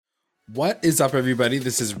What is up, everybody?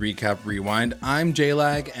 This is Recap Rewind. I'm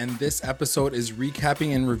JLag, and this episode is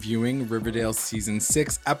recapping and reviewing Riverdale Season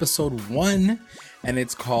 6, Episode 1, and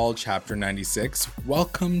it's called Chapter 96,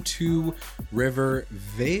 Welcome to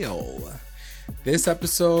Rivervale. This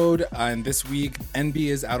episode, and this week, NB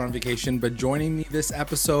is out on vacation, but joining me this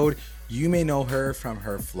episode, you may know her from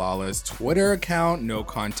her flawless Twitter account, No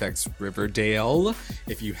Context Riverdale.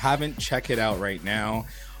 If you haven't, check it out right now.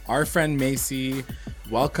 Our friend Macy,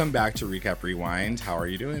 welcome back to Recap Rewind. How are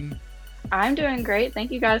you doing? I'm doing great.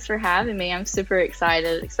 Thank you guys for having me. I'm super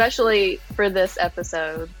excited, especially for this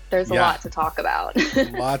episode. There's a lot to talk about.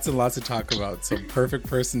 Lots and lots to talk about. So perfect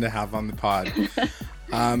person to have on the pod.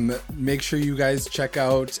 Make sure you guys check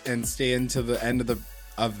out and stay into the end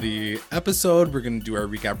of the episode. We're going to do our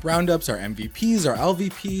recap roundups, our MVPs, our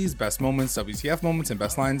LVPs, best moments, WTF moments, and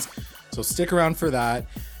best lines. So stick around for that.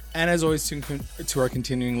 And as always, to our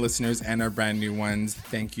continuing listeners and our brand new ones,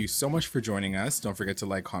 thank you so much for joining us. Don't forget to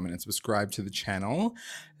like, comment, and subscribe to the channel.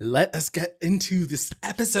 Let us get into this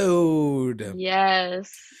episode.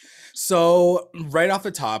 Yes. So right off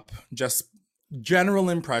the top, just general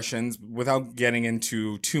impressions without getting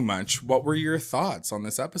into too much. What were your thoughts on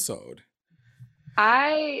this episode?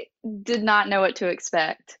 I did not know what to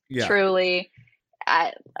expect. Yeah. Truly.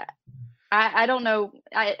 I don't know.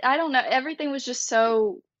 I don't know. Everything was just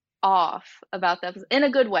so off about the episode in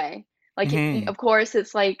a good way. Like, of course,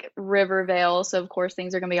 it's like Rivervale, so of course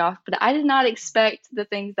things are gonna be off. But I did not expect the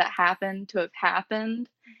things that happened to have happened.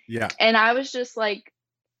 Yeah. And I was just like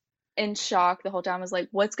in shock the whole time. I was like,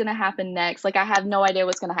 what's gonna happen next? Like, I have no idea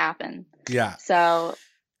what's gonna happen. Yeah. So.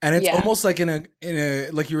 And it's almost like in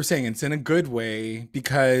a like you were saying, it's in a good way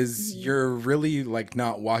because you're really like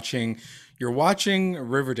not watching. You're watching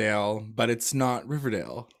Riverdale, but it's not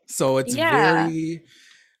Riverdale. So it's very,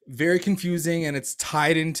 very confusing, and it's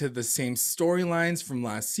tied into the same storylines from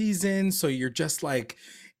last season. So you're just like,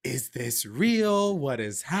 is this real? What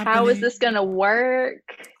is happening? How is this going to work?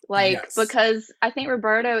 Like, because I think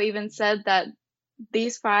Roberto even said that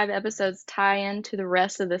these 5 episodes tie into the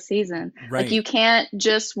rest of the season. Right. Like, you can't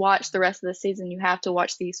just watch the rest of the season. You have to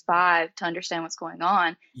watch these 5 to understand what's going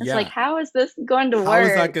on. It's like, how is this going to work? How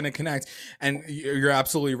is that going to connect? And you're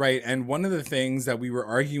absolutely right. And one of the things that we were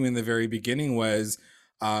arguing in the very beginning was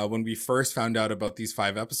when we first found out about these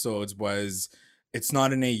 5 episodes was it's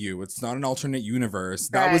not an AU. It's not an alternate universe.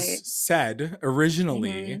 That was said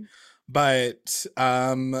originally. But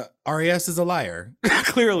RAS is a liar,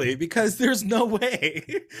 clearly, because there's no way.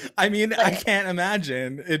 I mean, I can't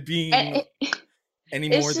imagine it being any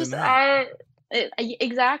more than that.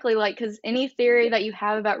 Exactly, like, because any theory that you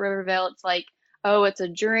have about Rivervale, it's like, oh, it's a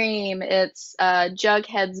dream, it's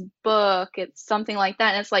Jughead's book, it's something like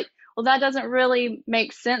that. And it's like, well, that doesn't really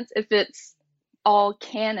make sense if it's all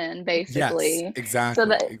canon, basically. Yes, exactly.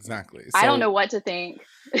 So exactly. I don't know what to think.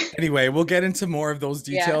 Anyway, we'll get into more of those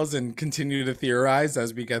details and continue to theorize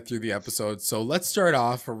as we get through the episode. So let's start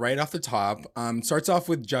off right off the top. Starts off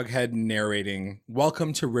with Jughead narrating,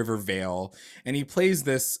 "Welcome to Rivervale." And he plays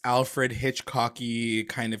this Alfred Hitchcocky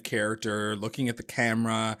kind of character, looking at the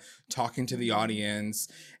camera, talking to the audience.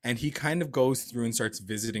 And he kind of goes through and starts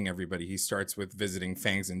visiting everybody. He starts with visiting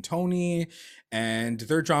Fangs and Tony. And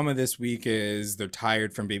their drama this week is they're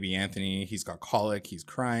tired from baby Anthony. He's got colic. He's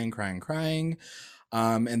crying.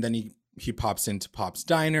 And then he pops into Pop's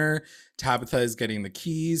diner. Tabitha is getting the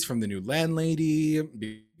keys from the new landlady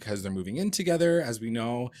because they're moving in together, as we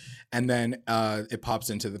know. And then he pops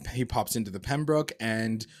into the Pembroke,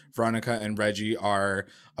 and Veronica and Reggie are,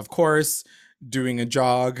 of course, doing a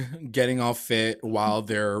jog, getting all fit while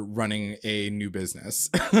they're running a new business,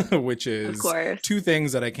 which is 2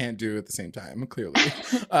 things that I can't do at the same time, clearly.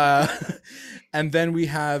 And then we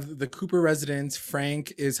have the Cooper residence.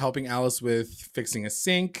 Frank is helping Alice with fixing a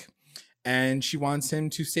sink, and she wants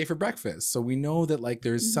him to stay for breakfast. So we know that like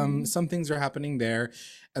there's some things are happening there.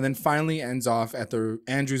 And then finally ends off at the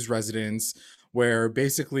Andrews residence, where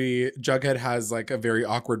basically Jughead has like a very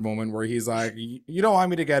awkward moment where he's like, you don't want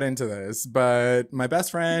me to get into this, but my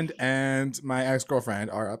best friend and my ex-girlfriend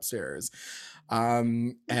are upstairs.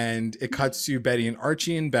 And it cuts to Betty and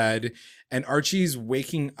Archie in bed, and Archie's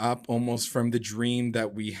waking up almost from the dream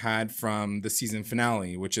that we had from the season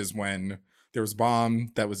finale, which is when there was a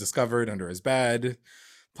bomb that was discovered under his bed,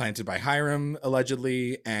 planted by Hiram,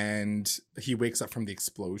 allegedly, and he wakes up from the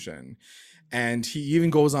explosion. And he even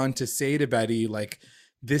goes on to say to Betty, like,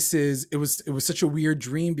 it was such a weird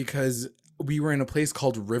dream because we were in a place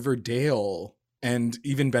called Riverdale. And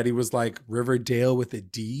even Betty was like, Riverdale with a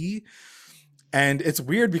D? And it's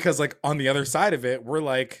weird because like on the other side of it, we're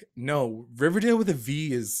like, no, Riverdale with a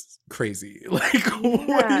V is crazy. Like,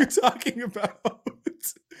 what are you talking about?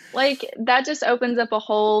 like that just opens up a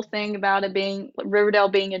whole thing about it being Riverdale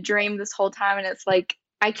being a dream this whole time, and it's like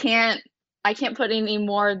I can't put any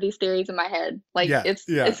more of these theories in my head. Like Yeah,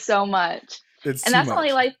 yeah. it's so much. It's And too that's only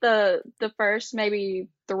much. like the first maybe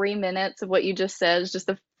 3 minutes of what you just said. It's just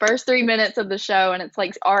the first 3 minutes of the show, and it's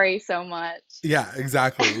like already so much. Yeah,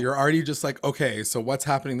 exactly. You're already just like, okay, so what's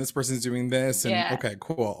happening? This person's doing this, and Yeah. okay,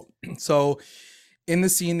 cool. So in the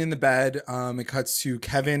scene in the bed, it cuts to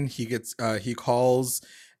Kevin. He calls,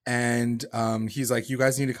 and he's like, you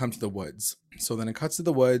guys need to come to the woods. So then it cuts to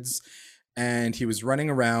the woods, and he was running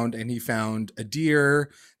around, and he found a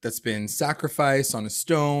deer that's been sacrificed on a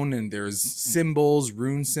stone, and there's symbols,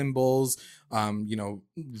 rune symbols,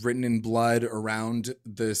 written in blood around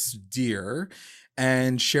this deer.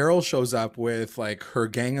 And Cheryl shows up with like her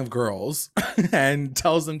gang of girls and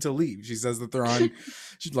tells them to leave. She says that they're on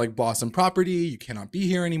like Boston property. You cannot be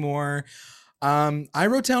here anymore. I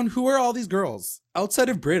wrote down, who are all these girls outside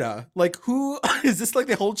of Britta? Like, who is this? Like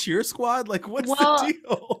the whole cheer squad? Like, what's the Well,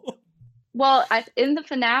 deal? in the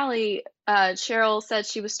finale, Cheryl said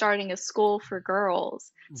she was starting a school for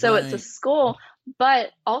girls. So it's a Right. school,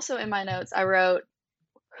 but also in my notes I wrote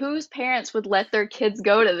whose parents would let their kids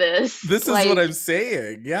go to this? This is what Like, I'm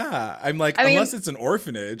saying. Yeah. I'm like, I unless mean, it's an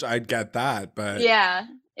orphanage, I'd get that. But yeah,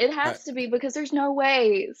 it I, has to be because there's no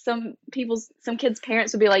way some kids'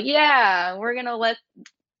 parents would be like, yeah, we're gonna let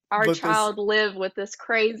our let this child live with this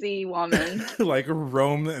crazy woman. like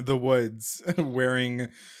roam the woods wearing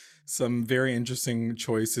some very interesting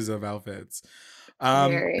choices of outfits.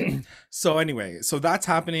 Um, Very. so anyway, so that's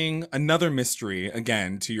happening. Another mystery,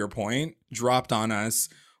 again, to your point, dropped on us.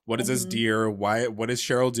 What is this Hmm. deer? Why? What is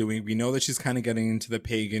Cheryl doing? We know that she's kind of getting into the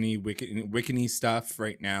pagan-y, Wiccan-y stuff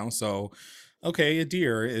right now. So, okay, a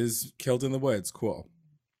deer is killed in the woods. Cool.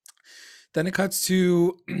 Then it cuts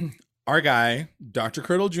to our guy, Dr.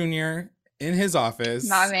 Curdle Jr., in his My office.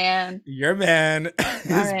 man. Your man My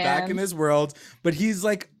is back in man. his world, but he's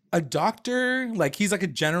like a doctor, like he's like a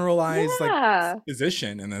generalized like Yeah.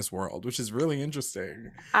 physician in this world, which is really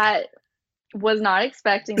interesting. I was not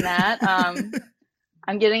expecting that.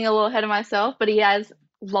 I'm getting a little ahead of myself, but he has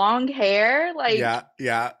long hair. Like, Yeah,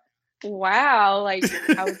 yeah. wow. Like,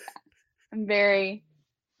 I'm very,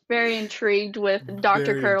 very intrigued with Dr.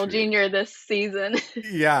 Very Curdle intrigued. Jr. this season.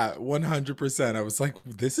 Yeah, 100%. I was like,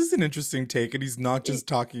 this is an interesting take, and he's not just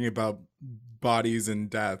talking about bodies and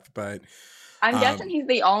death, but I'm guessing um he's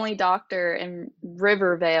the only doctor in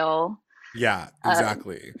Rivervale, yeah,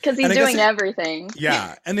 exactly. because And he's I guess doing everything.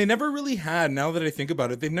 yeah, and they never really had, now that I think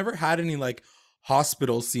about it, they've never had any like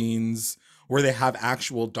hospital scenes where they have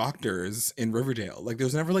actual doctors in Riverdale. Like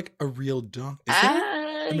there's never like a real doc. Is there?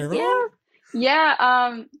 Am I wrong? Yeah.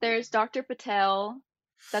 Yeah, there's Dr. Patel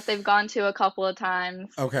that they've gone to a couple of times.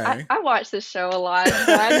 Okay. I watch this show a lot, so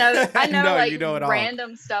I know No, like you know it all.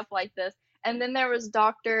 random stuff like this. And then there was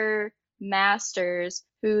Dr. Masters,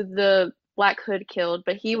 who the Black Hood killed,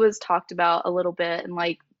 but he was talked about a little bit in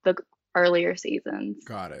like the earlier seasons.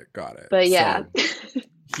 Got it. Got it. But yeah. So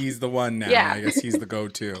he's the one now. Yeah. I guess he's the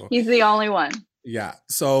go-to. He's the only one. Yeah.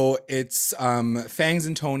 So it's Fangs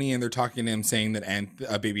and Tony, and they're talking to him, saying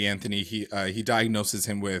that baby Anthony, he diagnoses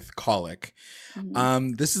him with colic.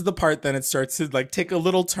 Mhm. This is the part that it starts to like take a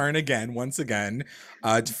little turn again, once again,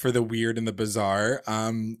 for the weird and the bizarre.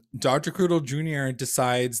 Dr. Curdle Jr.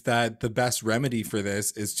 decides that the best remedy for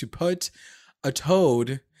this is to put a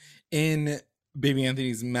toad in baby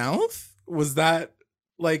Anthony's mouth. Was that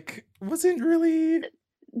like, wasn't really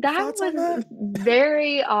That thoughts on was that?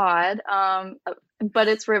 very odd. But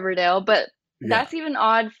it's Riverdale, but Yeah. that's even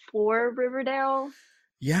odd for Riverdale,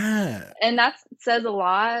 Yeah. and that says a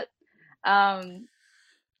lot. Um,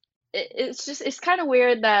 it's kind of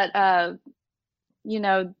weird that you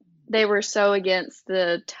know, they were so against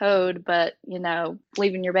the toad, but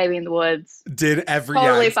leaving your baby in the woods, Did every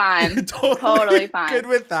totally yeah, fine, totally totally fine. good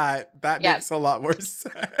with that. That Yeah, makes a lot more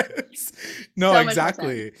sense. No, so much more sense.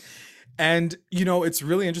 exactly. And it's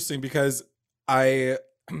really interesting because I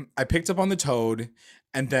I picked up on the toad,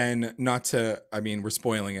 and then, not to, I mean, we're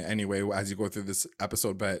spoiling it anyway as you go through this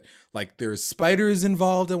episode, but like there's spiders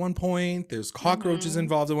involved at one point, there's cockroaches Hmm.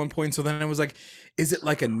 involved at one point. So then I was like, is it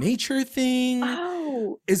like a nature thing?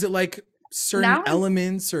 Oh, Is it like certain now I'm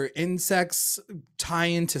elements or insects tie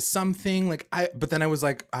into something? Like but then I was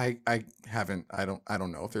like, I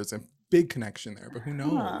don't know if there's a big connection there, but who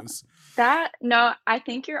huh. knows? That no, I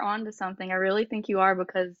think you're on to something. I really think you are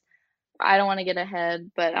because I don't want to get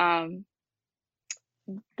ahead, but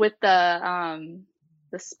with the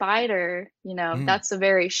spider, Mm, that's a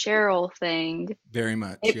very Cheryl thing. very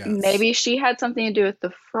much, It yes. maybe she had something to do with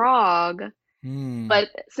the frog, Hmm. but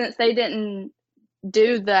since they didn't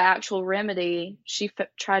do the actual remedy, she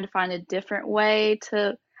tried to find a different way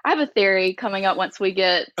to. I have a theory coming up once we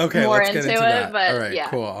get Okay, more let's get into into it, that. All but right, yeah.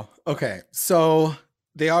 cool. Okay, so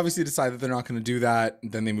they obviously decide that they're not going to do that.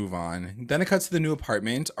 Then they move on. Then it cuts to the new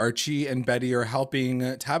apartment. Archie and Betty are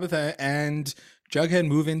helping Tabitha and Jughead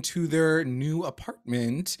move into their new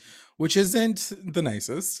apartment, which isn't the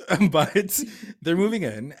nicest, but they're moving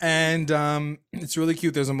in. And it's really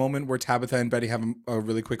cute. There's a moment where Tabitha and Betty have a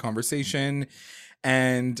really quick conversation.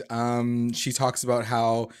 And she talks about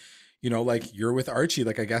how, like, you're with Archie.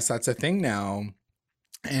 Like, I guess that's a thing now.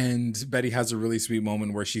 And Betty has a really sweet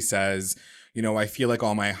moment where she says, I feel like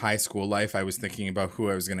all my high school life, I was thinking about who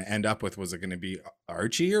I was going to end up with. Was it going to be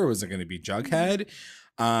Archie or was it going to be Jughead?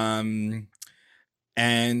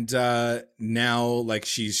 And now, like,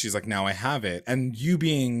 she's like, now I have it. And you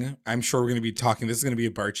being, I'm sure we're going to be talking, this is going to be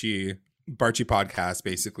a Barchi podcast,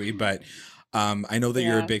 basically. But I know that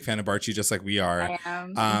you're a big fan of Barchi, just like we are. I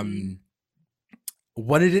am.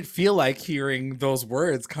 What did it feel like hearing those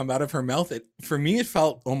words come out of her mouth? For me, it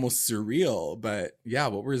felt almost surreal. But yeah,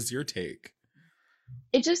 what was your take?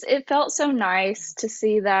 It felt so nice to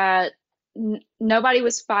see that nobody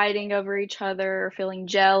was fighting over each other or feeling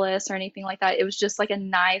jealous or anything like that. It was just like a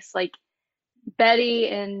nice, like, Betty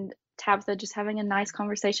and Tabitha just having a nice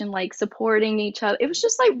conversation, like supporting each other. It was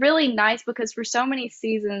just like really nice because for so many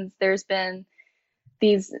seasons there's been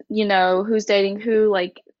these, who's dating who,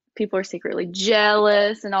 like, people are secretly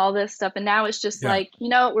jealous and all this stuff. And now it's just like,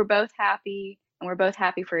 we're both happy and we're both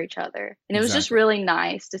happy for each other. And it was just really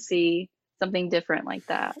nice to see something different like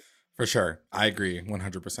that. For sure. I agree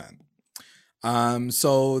 100%.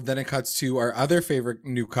 So then it cuts to our other favorite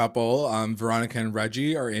new couple. Veronica and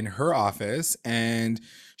Reggie are in her office and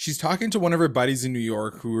she's talking to one of her buddies in New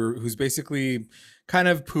York who's basically kind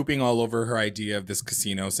of pooping all over her idea of this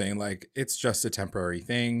casino, saying like, it's just a temporary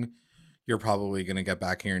thing. You're probably going to get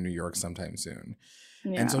back here in New York sometime soon.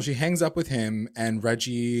 Yeah. And so she hangs up with him and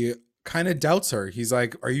Reggie kind of doubts her. He's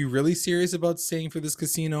like, are you really serious about staying for this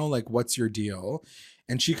casino? Like, what's your deal?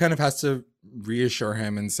 And she kind of has to reassure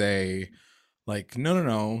him and say, like,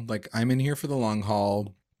 no, like, I'm in here for the long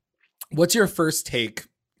haul. What's your first take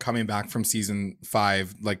coming back from season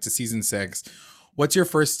 5, like, to season 6? What's your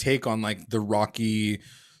first take on, like, the rocky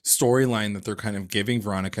storyline that they're kind of giving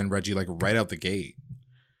Veronica and Reggie, like, right out the gate?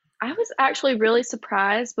 I was actually really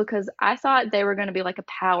surprised because I thought they were going to be like a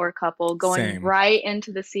power couple going right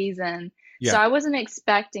into the season. Yeah. So I wasn't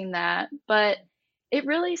expecting that, but it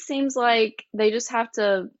really seems like they just have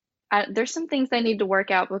to, there's some things they need to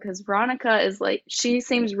work out because Veronica is like, she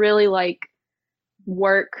seems really like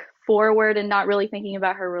work forward and not really thinking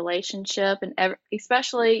about her relationship. And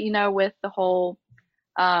especially, with the whole,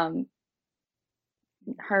 her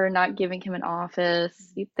not giving him an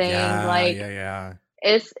office thing. Yeah.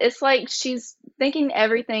 It's like she's thinking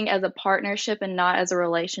everything as a partnership and not as a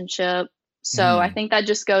relationship. So I think that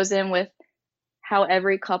just goes in with how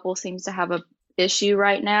every couple seems to have a issue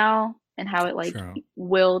right now and how it like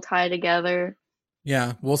will tie together.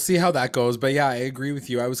 Yeah, we'll see how that goes. But yeah, I agree with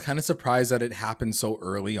you. I was kind of surprised that it happened so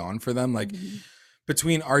early on for them. Like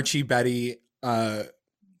between Archie, Betty,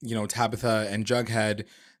 Tabitha and Jughead,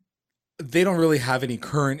 they don't really have any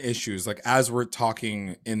current issues, like as we're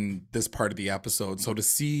talking in this part of the episode. So to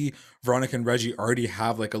see Veronica and Reggie already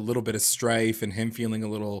have like a little bit of strife and him feeling a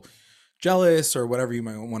little jealous or whatever you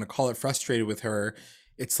might want to call it, frustrated with her,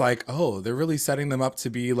 it's like, oh, they're really setting them up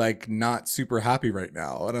to be like not super happy right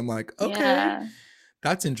now. And I'm like, okay,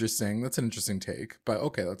 that's interesting. That's an interesting take, but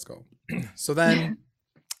okay, let's go. So then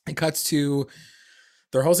it cuts to,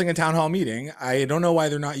 they're hosting a town hall meeting. I don't know why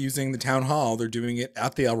they're not using the town hall. They're doing it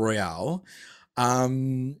at the El Royale.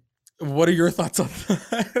 What are your thoughts on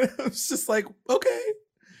that? It's just like, okay.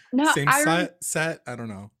 No, same set. I don't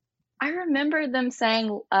know. I remember them saying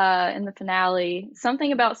in the finale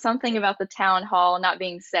something about the town hall not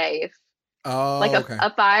being safe. Oh, like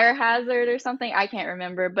a fire hazard or something. I can't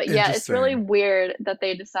remember. But yeah, it's really weird that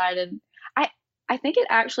they decided. I think it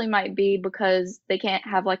actually might be because they can't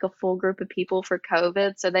have like a full group of people for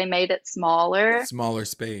COVID, so they made it smaller. Smaller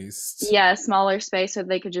space. Yeah, smaller space so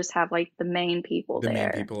they could just have like the main people there. The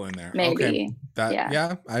main people in there. Maybe.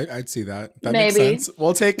 Okay. I'd see that. That makes sense.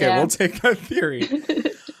 We'll take it. We'll take that theory.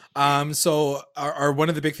 So our one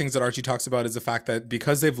of the big things that Archie talks about is the fact that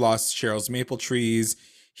because they've lost Cheryl's maple trees,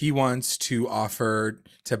 he wants to offer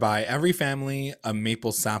to buy every family a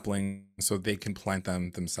maple sapling so they can plant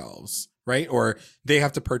them themselves. Right? Or they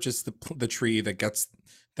have to purchase the tree that gets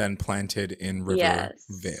then planted in River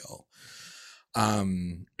Vale.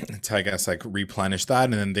 To, I guess, like replenish that.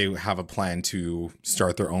 And then they have a plan to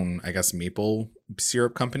start their own, I guess, maple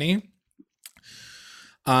syrup company.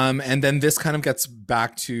 And then this kind of gets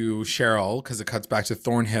back to Cheryl because it cuts back to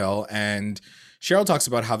Thornhill, and Cheryl talks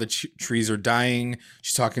about how the trees are dying.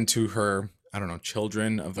 She's talking to her, I don't know,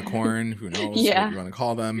 children of the corn, who knows what you want to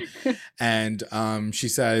call them. And she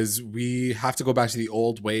says, we have to go back to the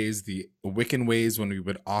old ways, the Wiccan ways, when we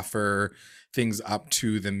would offer things up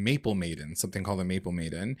to the Maple Maiden, something called the Maple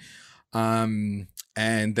Maiden.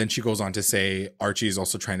 And then she goes on to say Archie is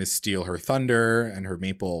also trying to steal her thunder and her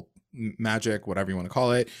maple magic, whatever you want to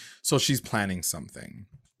call it. So she's planning something.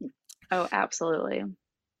 Oh, absolutely.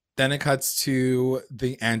 Then it cuts to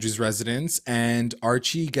the Andrews residence, and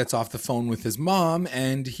Archie gets off the phone with his mom,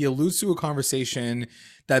 and he alludes to a conversation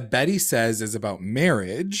that Betty says is about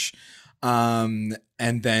marriage. And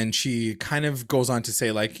then she kind of goes on to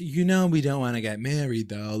say, like, we don't want to get married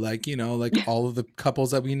though. Like, like all of the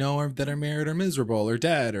couples that we know that are married are miserable or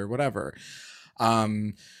dead or whatever.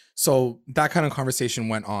 So that kind of conversation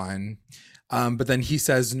went on. But then he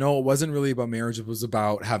says, no, it wasn't really about marriage. It was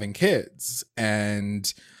about having kids.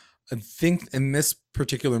 And I think in this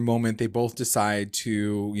particular moment, they both decide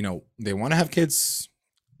to, they want to have kids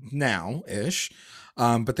now-ish.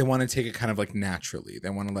 But they want to take it kind of like naturally. They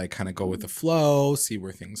want to like kind of go with the flow, see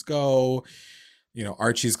where things go.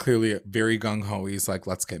 Archie's clearly very gung-ho. He's like,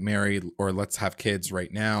 let's get married or let's have kids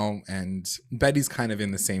right now. And Betty's kind of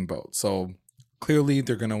in the same boat. So clearly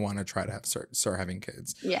they're going to want to try to start having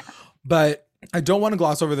kids. Yeah. But I don't want to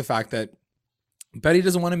gloss over the fact that Betty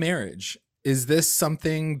doesn't want a marriage. Is this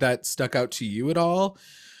something that stuck out to you at all?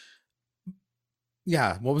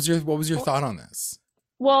 Yeah. What was your thought on this?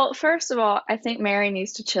 Well, first of all, I think Mary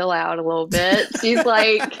needs to chill out a little bit. She's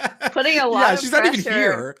like putting a lot of pressure. She's not even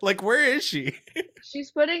here. Like, where is she?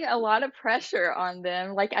 She's putting a lot of pressure on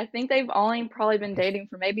them. Like, I think they've only probably been dating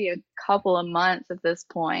for maybe a couple of months at this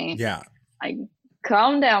point. Yeah. Like,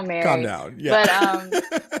 calm down, Mary. Calm down. Yeah.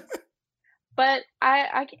 But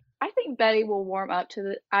I think Betty will warm up to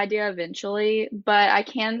the idea eventually, but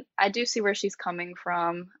I do see where she's coming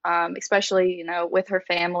from, especially, with her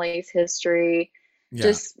family's history. Yeah.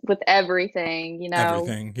 Just with everything,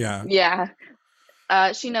 Everything, yeah.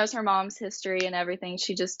 Yeah. She knows her mom's history and everything.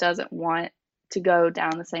 She just doesn't want to go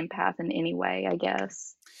down the same path in any way, I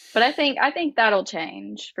guess. But I think that'll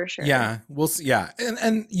change for sure. Yeah, we'll see. Yeah.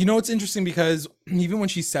 And it's interesting because even when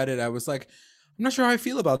she said it, I was like, I'm not sure how I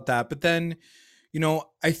feel about that. But then,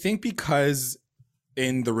 I think because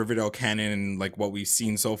in the Riverdale canon, like what we've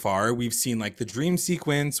seen so far, we've seen like the dream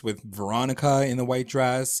sequence with Veronica in the white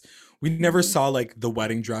dress. We never saw like the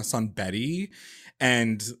wedding dress on Betty.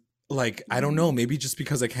 And like, I don't know, maybe just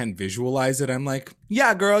because I can't visualize it, I'm like,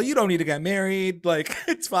 yeah, girl, you don't need to get married. Like,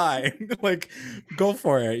 it's fine. Like, go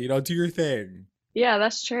for it, do your thing. Yeah,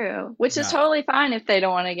 that's true. Which is totally fine if they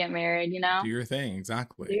don't want to get married, Do your thing,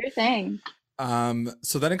 exactly. Do your thing.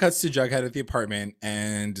 So then it cuts to Jughead at the apartment,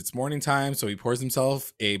 and it's morning time, so he pours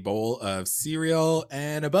himself a bowl of cereal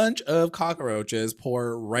and a bunch of cockroaches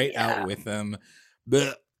pour right out with them.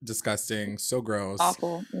 Blech. Disgusting, so gross,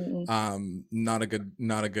 awful. Not a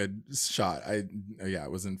good shot. I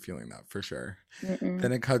wasn't feeling that for sure.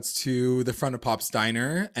 Then it cuts to the front of Pop's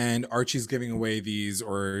diner, and Archie's giving away these,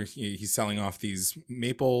 or he's selling off these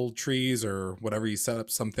maple trees or whatever. He set up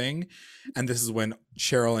something, and this is when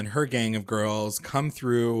Cheryl and her gang of girls come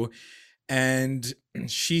through, and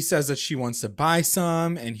she says that she wants to buy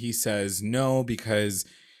some, and he says no because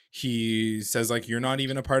he says, like, you're not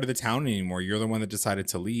even a part of the town anymore. You're the one that decided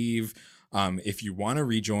to leave. If you want to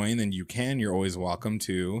rejoin, then you can. You're always welcome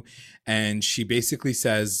to. And she basically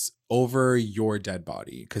says, over your dead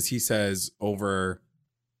body. Because he says, over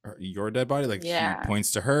your dead body. Like, he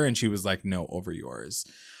points to her. And she was like, no, over yours.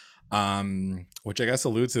 Which I guess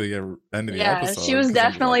alludes to the end of the episode. Yeah, she was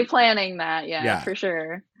definitely planning that. Yeah, for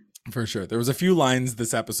sure. For sure. There was a few lines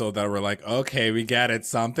this episode that were like, okay, we get it.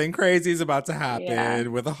 Something crazy is about to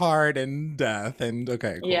happen with a heart and death. And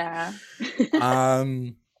okay, cool. Yeah.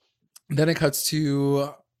 Then it cuts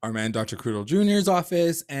to our man, Dr. Crudel Jr.'s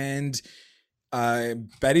office, and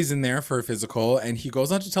Betty's in there for a physical, and he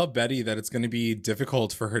goes on to tell Betty that it's going to be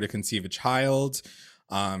difficult for her to conceive a child.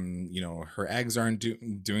 Her eggs aren't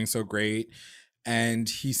doing so great. And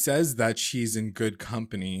he says that she's in good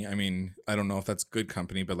company. I mean, I don't know if that's good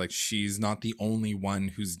company, but like, she's not the only one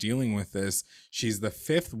who's dealing with this. She's the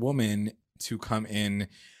fifth woman to come in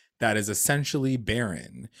that is essentially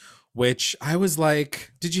barren, which I was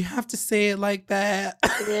like, did you have to say it like that?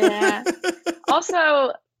 Yeah.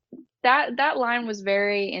 Also, that line was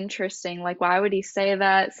very interesting. Like, why would he say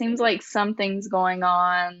that? Seems like something's going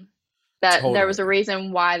on, that totally. There was a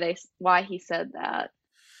reason why he said that.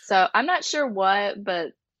 So I'm not sure what,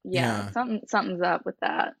 but something's up with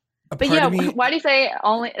that. a But part yeah, of me, why do you say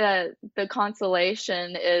only the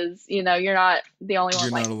consolation is, you're not the only one?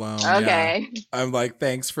 you're Like, not alone. Yeah. okay, I'm like,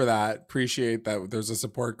 thanks for that. Appreciate that there's a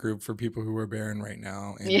support group for people who are barren right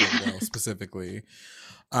now in yeah, Riverdale specifically.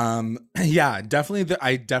 Yeah, definitely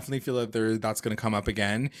I definitely feel that that's going to come up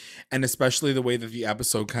again, and especially the way that the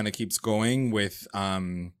episode kind of keeps going with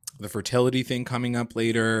the fertility thing coming up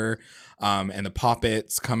later, and the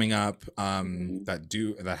poppets coming up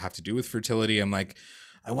that have to do with fertility. I'm like,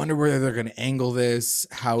 I wonder where they're going to angle this.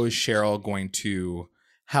 How is Cheryl going to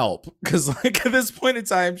help? Because like at this point in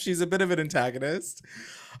time, she's a bit of an antagonist,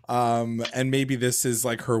 and maybe this is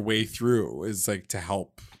like her way through, is like to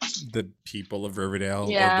help the people of Riverdale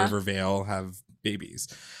or yeah, Rivervale have babies.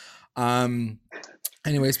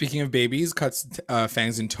 Anyway, speaking of babies, cuts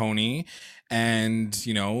Fangs and Tony, and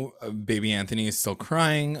baby Anthony is still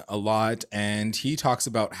crying a lot, and he talks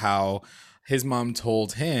about how his mom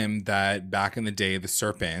told him that back in the day the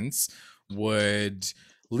serpents would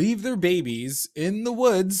leave their babies in the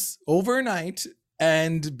woods overnight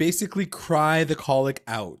and basically cry the colic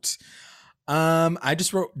out. I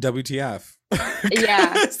just wrote WTF.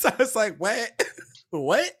 yeah. So I was like, what?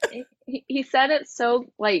 He said it so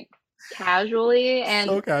like casually, and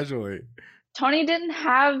So casually. Tony didn't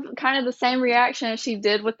have kind of the same reaction as she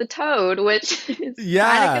did with the toad, which is kind of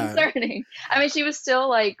Yeah. concerning. I mean, she was still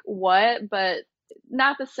like, what? But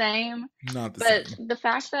not the same. Not the But same. the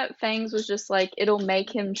fact that Fangs was just like, it'll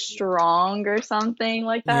make him strong or something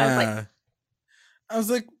like that. Yeah. I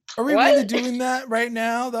was like, are we what? really doing that right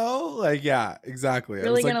now though? Like, yeah, exactly. I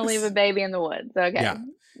Really was like, gonna leave a baby in the woods. Okay. yeah.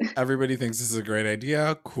 Everybody thinks this is a great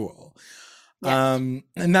idea. Cool. Yeah.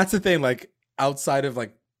 And that's the thing, like outside of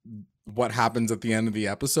like what happens at the end of the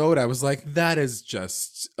episode, I was like, that is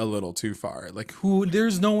just a little too far. Like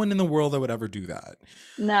there's no one in the world that would ever do that.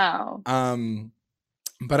 No.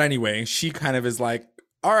 But anyway, she kind of is like,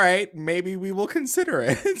 all right, maybe we will consider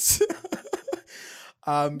it.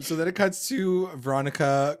 So then it cuts to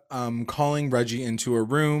Veronica calling Reggie into a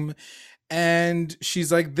room, and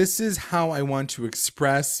she's like, this is how I want to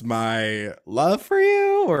express my love for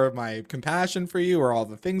you, or my compassion for you, or all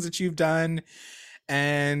the things that you've done.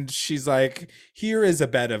 And she's like, here is a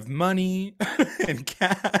bed of money and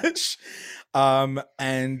cash.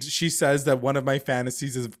 And she says that one of my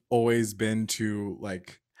fantasies has always been to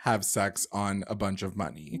like have sex on a bunch of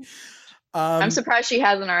money. I'm surprised she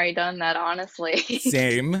hasn't already done that, honestly.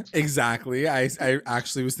 Same, exactly. I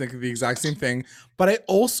actually was thinking the exact same thing, but I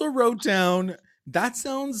also wrote down, that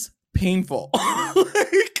sounds painful.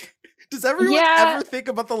 Like, does everyone ever think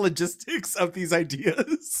about the logistics of these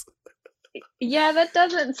ideas? Yeah, that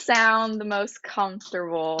doesn't sound the most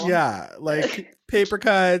comfortable. Yeah, like paper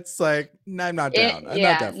cuts, like I'm not down. I'm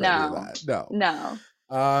not down for any of that.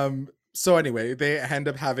 No. So anyway, they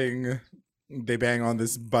bang on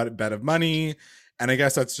this bed of money, and I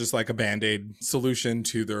guess that's just like a band-aid solution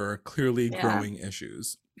to their clearly growing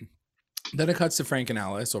issues. Then it cuts to Frank and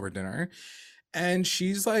Alice over dinner, and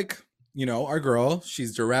she's like, our girl,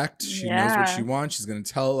 she's direct, she knows what she wants, she's gonna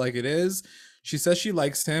tell it like it is. She says she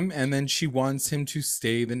likes him, and then she wants him to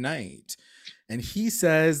stay the night. And he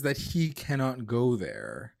says that he cannot go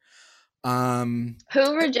there.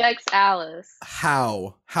 Who rejects Alice?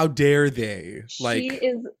 How dare they? She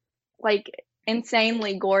is like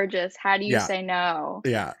insanely gorgeous. How do you say no?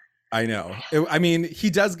 Yeah, I know. I mean,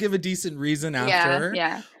 he does give a decent reason after.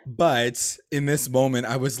 Yeah. But in this moment,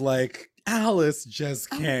 I was like, Alice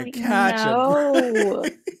just can't catch him.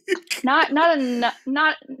 Not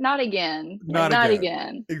again. Not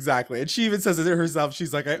again. Exactly. And she even says it herself.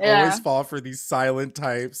 She's like, I always fall for these silent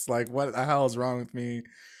types. Like, what the hell is wrong with me?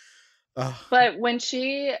 But when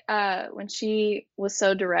she was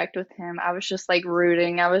so direct with him, I was just like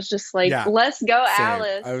rooting. I was just like, let's go, same.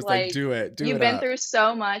 Alice. I was like, do it. You've been through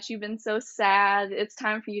so much. You've been so sad. It's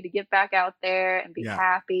time for you to get back out there and be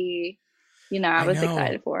happy. I was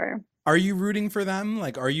excited for her. Are you rooting for them?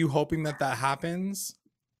 Like, are you hoping that happens?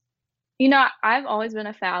 I've always been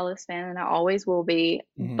a Alice fan, and I always will be.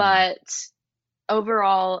 Mm-hmm. But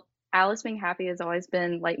overall, Alice being happy has always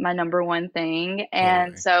been like my number one thing.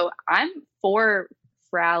 And so I'm for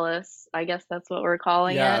Alice. I guess that's what we're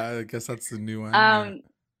calling it. Yeah, I guess that's the new one.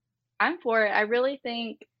 I'm for it. I really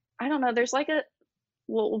think, I don't know, there's like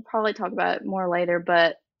we'll probably talk about it more later,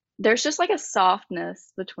 but there's just like a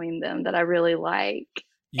softness between them that I really like.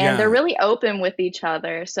 And they're really open with each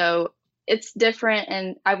other. So it's different.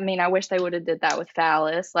 And I mean, I wish they would have did that with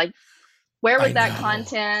Alice. Like, where was that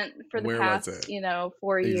content for the past,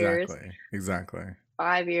 4 years? Exactly.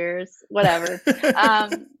 5 years, whatever.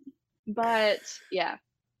 But yeah,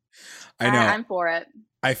 I know. I'm for it.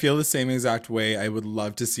 I feel the same exact way. I would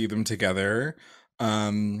love to see them together.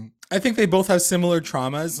 I think they both have similar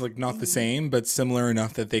traumas, like not the same, but similar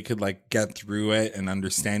enough that they could like get through it and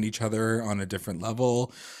understand each other on a different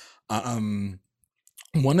level. Um,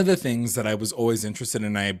 one of the things that I was always interested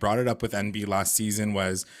in, I brought it up with NB last season,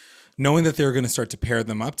 was knowing that they were going to start to pair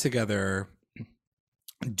them up together.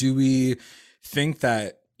 Do we think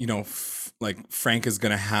that, you know, like Frank is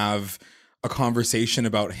going to have a conversation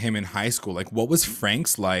about him in high school? Like, what was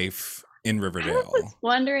Frank's life in Riverdale? I was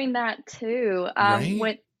wondering that too. Right?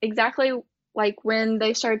 When exactly like when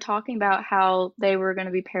they started talking about how they were going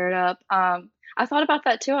to be paired up, I thought about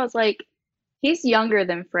that too. I was like, he's younger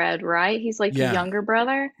than Fred, right? He's like the Yeah. younger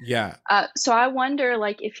brother. Yeah. So I wonder,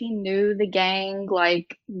 like, if he knew the gang,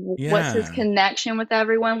 like, what's his Yeah. connection with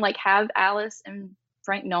everyone? Like, have Alice and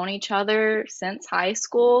Frank known each other since high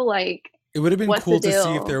school? Like, It would have been what's the cool to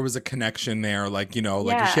see if there deal? was a connection there, like, you know,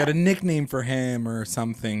 like if she had Yeah, a nickname for him or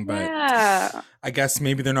something, but yeah, I guess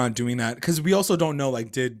maybe they're not doing that because we also don't know,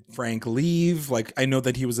 like, did Frank leave? Like, I know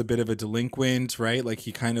that he was a bit of a delinquent, right? Like,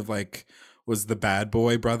 he kind of like was the bad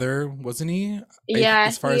boy brother, wasn't he? yeah.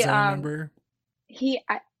 As far as I remember.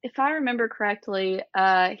 If I remember correctly,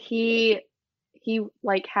 he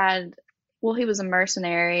like had, well, he was a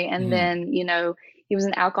mercenary, and Mhm. then he was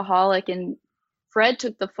an alcoholic, and Fred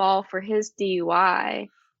took the fall for his DUI,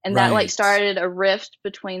 and that like Right. started a rift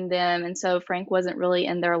between them, and so Frank wasn't really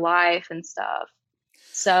in their life and stuff.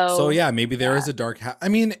 So So yeah, maybe there is yeah, a I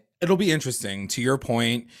mean, it'll be interesting. To your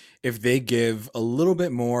point, if they give a little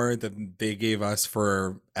bit more than they gave us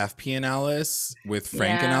for FP and Alice with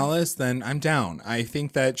Frank and yeah, Alice, then I'm down. I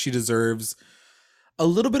think that she deserves a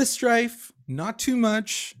little bit of strife, not too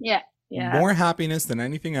much, yeah, yeah, more happiness than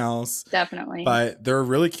anything else. definitely. But they're a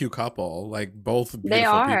really cute couple, like both They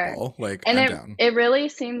beautiful are. people. Like And I'm it down. it really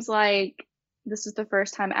seems like this is the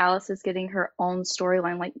first time Alice is getting her own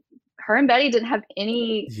storyline. Like, her and Betty didn't have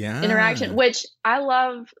any interaction, Yeah. which I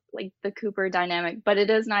love, like the Cooper dynamic, but it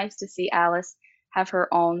is nice to see Alice have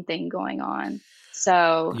her own thing going on.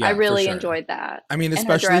 So I Yeah, for really sure. enjoyed that. I mean, And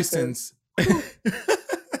her especially dresses. since Whew,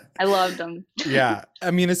 I loved them. Yeah, I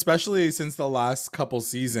mean, especially since the last couple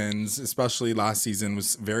seasons, especially last season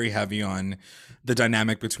was very heavy on the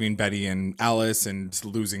dynamic between Betty and Alice and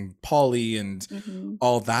losing Polly and Hmm.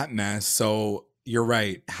 all that mess. So you're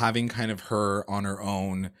right, having kind of her on her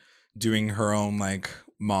own, doing her own like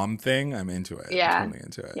mom thing, I'm into it. I'm Yeah, totally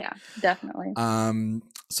into it. yeah, definitely.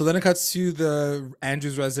 So then it cuts to the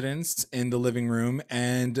Andrews residence in the living room,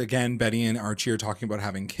 and again, Betty and Archie are talking about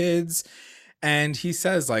having kids. And he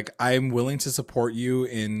says, like, I'm willing to support you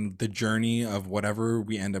in the journey of whatever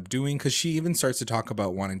we end up doing. Cause she even starts to talk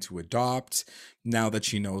about wanting to adopt now that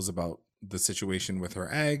she knows about the situation with her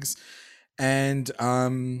eggs. And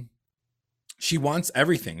she wants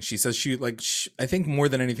everything. She says I think more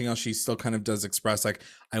than anything else, she still kind of does express like,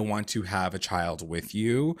 I want to have a child with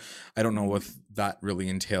you. I don't know Mhm. if that really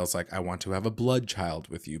entails like, I want to have a blood child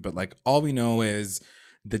with you, but like all we know is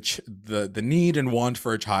the need and want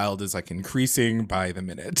for a child is like increasing by the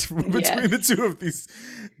minute between the Yes. two of these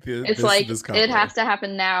It's like this it has couple. to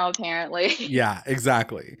happen now, apparently. Yeah,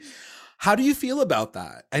 exactly. How do you feel about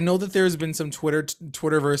that? I know that there's been some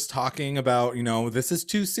Twitterverse talking about, you know, this is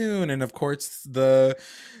too soon, and of course the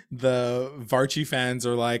Varchi fans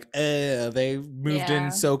are like, they moved in Yeah.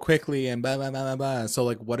 so quickly and blah blah blah blah blah. So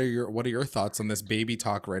like, what are your thoughts on this baby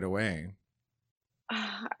talk right away?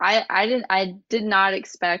 I did not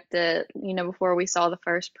expect it, before we saw the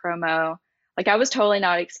first promo. Like, I was totally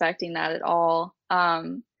not expecting that at all.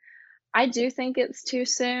 I do think it's too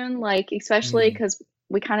soon, like, especially Mm, because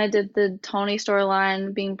we kind of did the Tony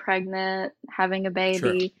storyline, being pregnant, having a true.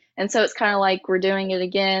 baby. And so it's kind of like we're doing it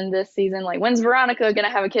again this season. Like, when's Veronica gonna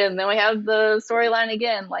have a kid? And then we have the storyline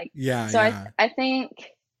again. Like, Yeah, so I yeah. I think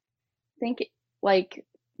like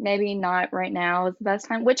maybe not right now is the best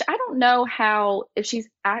time. Which I don't know how, if she's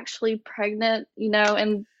actually pregnant,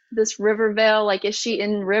 in this Rivervale. Like, is she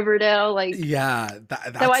in Riverdale? Like, Yeah, so I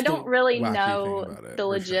that's don't the really wacky thing know about the it, for sure.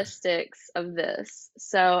 logistics of this.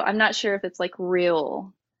 So I'm not sure if it's like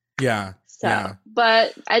real. Yeah, So, yeah.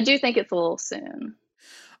 but I do think it's a little soon.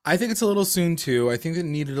 I think it's a little soon too. I think it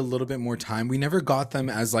needed a little bit more time. We never got them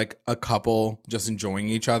as like a couple just enjoying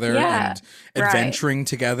each other Yeah, and right. adventuring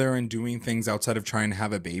together and doing things outside of trying to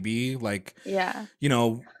have a baby. Like, Yeah. you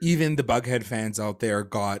know, even the Bughead fans out there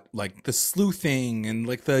got like the sleuthing and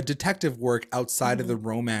like the detective work outside of Hmm. the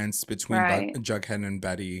romance between Right. Jughead and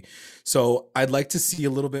Betty. So I'd like to see a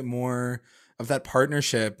little bit more of that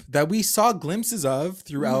partnership that we saw glimpses of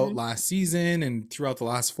throughout Hmm. last season and throughout the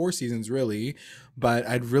last 4 seasons, really. But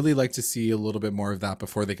I'd really like to see a little bit more of that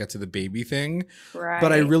before they get to the baby thing.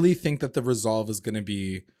 But I Right. really think that the resolve is going to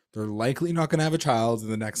be They're likely not going to have a child in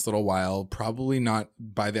the next little while, probably not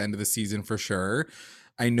by the end of the season for sure.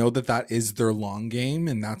 I know that is their long game,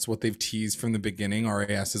 and that's what they've teased from the beginning.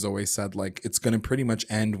 RAS has always said, like, it's going to pretty much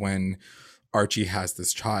end when Archie has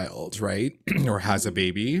this child, right? Or has a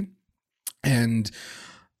baby. And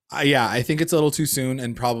I think it's a little too soon,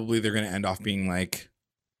 and probably they're going to end off being like,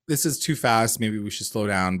 this is too fast. Maybe we should slow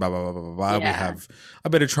down, blah, blah, blah, blah, blah. We have a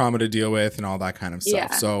bit of trauma to deal with and all that kind of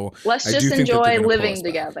stuff. So let's just enjoy living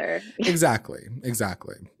together. Exactly.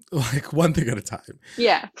 Like one thing at a time.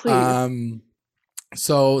 Yeah, please.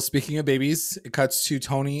 So speaking of babies, it cuts to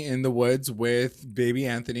Tony in the woods with baby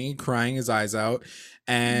Anthony crying his eyes out,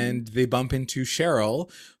 and they bump into Cheryl,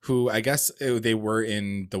 who I guess they were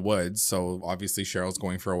in the woods. So obviously Cheryl's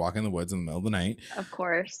going for a walk in the woods in the middle of the night. Of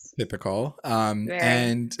course. Typical.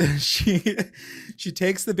 And she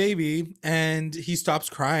takes the baby and he stops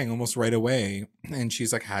crying almost right away. And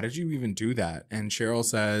she's like, how did you even do that? And Cheryl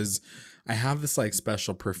says, I have this like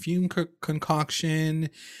special perfume concoction.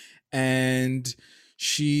 And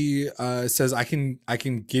she says, I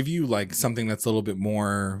can give you like something that's a little bit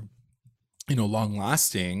more, long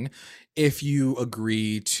lasting if you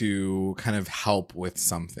agree to kind of help with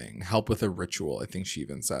a ritual. I think she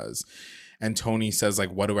even says. And Tony says,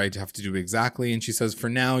 like, what do I have to do exactly? And she says, for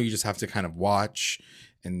now, you just have to kind of watch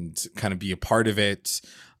and kind of be a part of it.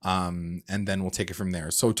 And then we'll take it from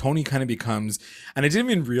there. So Tony kind of becomes, and I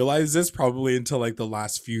didn't even realize this probably until like the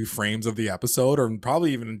last few frames of the episode, or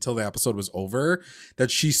probably even until the episode was over,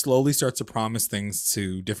 that she slowly starts to promise things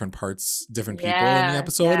to different people in the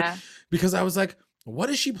episode. Because I was like, what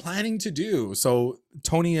is she planning to do? So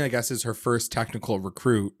Tony, I guess, is her first technical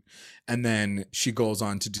recruit, and then she goes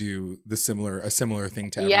on to do a similar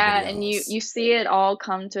thing to everybody else. And you see it all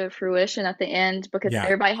come to fruition at the end, because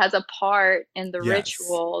everybody has a part in the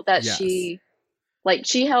ritual that she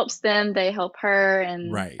helps them, they help her,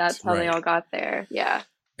 and that's how they all got there. Yeah.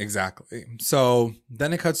 Exactly. So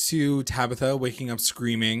then it cuts to Tabitha waking up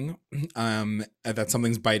screaming that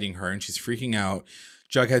something's biting her, and she's freaking out.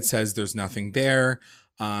 Jughead says there's nothing there.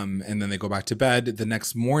 And then they go back to bed. The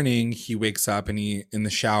next morning, he wakes up and in the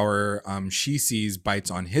shower, she sees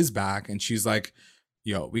bites on his back. And she's like,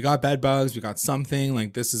 yo, we got bed bugs. We got something.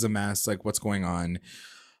 Like, this is a mess. Like, what's going on?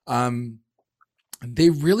 They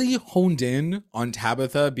really honed in on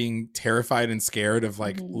Tabitha being terrified and scared of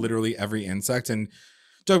like literally every insect. And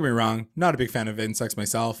don't get me wrong, not a big fan of insects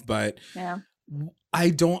myself, but I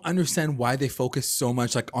don't understand why they focus so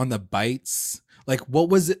much like on the bites. Like, what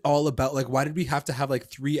was it all about? Like, why did we have to have like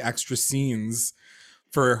 3 extra scenes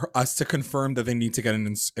for us to confirm that they need to get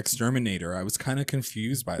an exterminator? I was kind of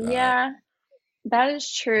confused by that. Yeah, that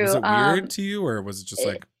is true. Was it weird to you, or was it just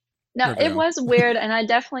like... No, it was weird. And I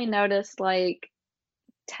definitely noticed like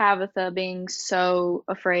Tabitha being so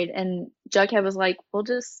afraid, and Jughead was like, we'll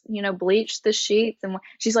just, bleach the sheets. And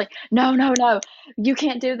she's like, no, you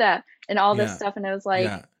can't do that. And all this stuff. And it was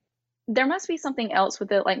like... There must be something else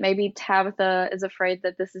with it. Like maybe Tabitha is afraid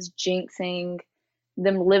that this is jinxing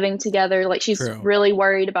them living together. Like she's really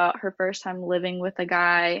worried about her first time living with a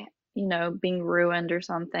guy, being ruined or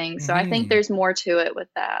something. So I think there's more to it with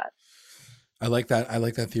that. I like that. I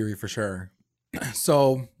like that theory for sure.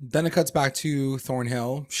 So then it cuts back to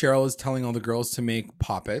Thornhill. Cheryl is telling all the girls to make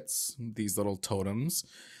poppets, these little totems.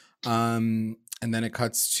 And then it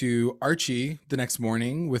cuts to Archie the next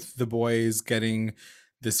morning with the boys getting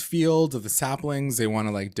this field of the saplings. They want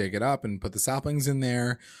to like dig it up and put the saplings in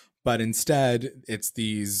there, but instead it's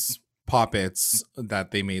these poppets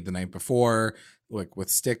that they made the night before, like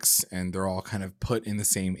with sticks, and they're all kind of put in the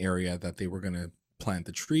same area that they were going to plant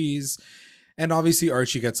the trees. And obviously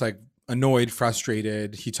Archie gets like annoyed,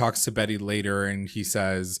 frustrated. He talks to Betty later and he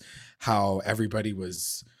says how everybody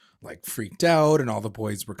was like freaked out and all the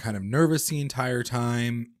boys were kind of nervous the entire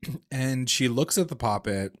time. And she looks at the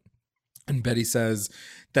poppet, and Betty says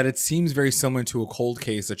that it seems very similar to a cold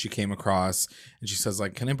case that she came across. And she says,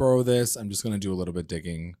 like, can I borrow this? I'm just going to do a little bit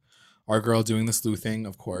digging. Our girl doing the sleuthing,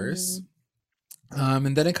 of course.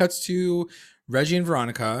 And then it cuts to Reggie and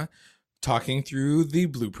Veronica talking through the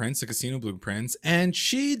blueprints, the casino blueprints. And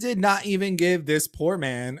she did not even give this poor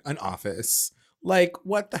man an office. Like,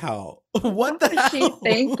 what the hell? What the hell? She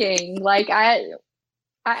thinking? Like,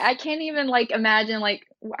 I can't even, like, imagine, like,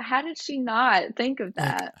 how did she not think of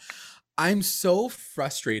that? Like, I'm so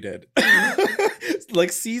frustrated.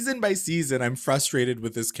 Like season by season, I'm frustrated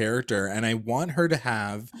with this character, and I want her to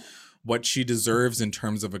have what she deserves in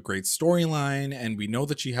terms of a great storyline. And we know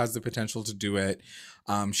that she has the potential to do it.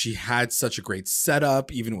 She had such a great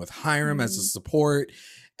setup, even with Hiram as a support.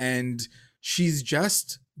 And she's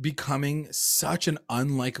just becoming such an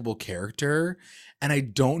unlikable character, and I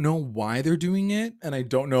don't know why they're doing it, and I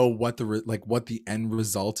don't know what the what the end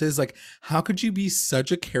result is. Like, how could you be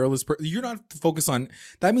such a careless person? You're not focused on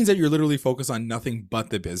that means that you're literally focused on nothing but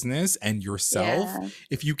the business and yourself. Yeah.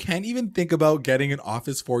 If you can't even think about getting an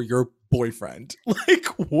office for your boyfriend, like,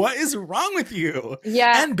 what is wrong with you?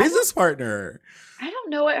 Yeah. And business partner. I don't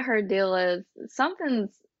know what her deal is.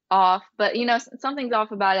 Something's off, but something's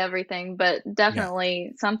off about everything, but Yeah.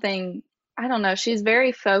 definitely something, I don't know. She's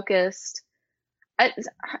very focused. I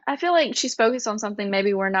I feel like she's focused on something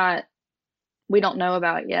maybe we don't know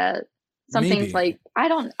about yet. Something's Maybe like I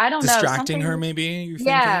don't know. distracting her, Something, maybe you're thinking.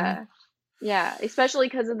 yeah. Yeah, especially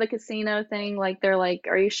because of the casino thing. Like they're like,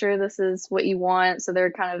 "Are you sure this is what you want?" So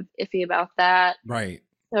they're kind of iffy about that. Right.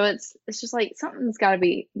 So it's just like something's got to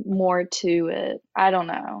be more to it. I don't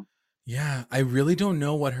know. Yeah, I really don't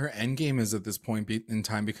know what her end game is at this point in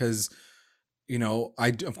time because,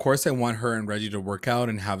 of course I want her and Reggie to work out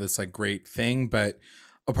and have this like great thing, but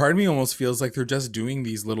a part of me almost feels like they're just doing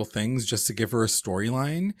these little things just to give her a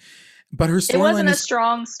storyline. But her It wasn't storyline a is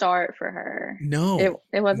strong start for her. It no,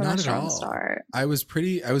 it wasn't a not at strong all. start. I was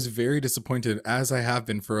very disappointed, as I have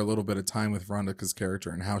been for a little bit of time with Veronica's character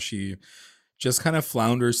and how she just kind of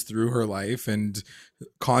flounders through her life and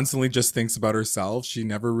constantly just thinks about herself. She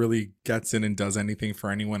never really gets in and does anything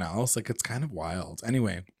for anyone else. Like, it's kind of wild.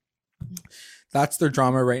 Anyway, that's their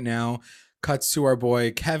drama right now. Cuts to our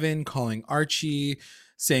boy Kevin calling Archie,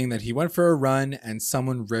 saying that he went for a run and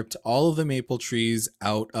someone ripped all of the maple trees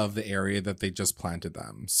out of the area that they just planted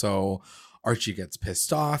them. So Archie gets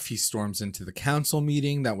pissed off. He storms into the council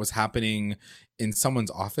meeting that was happening in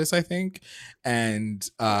someone's office, I think, and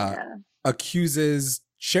Yeah. accuses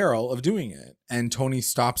Cheryl of doing it. And Tony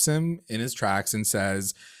stops him in his tracks and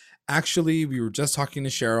says, actually, we were just talking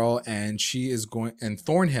to Cheryl, and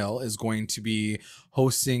Thornhill is going to be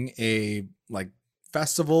hosting a like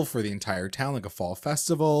festival for the entire town, like a fall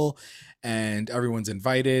festival, and everyone's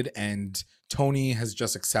invited. And Tony has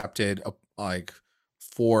just accepted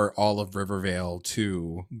for all of Rivervale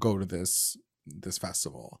to go to this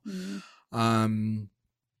festival. Mm-hmm.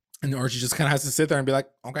 And Archie just kind of has to sit there and be like,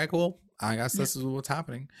 okay, cool. I guess this is what's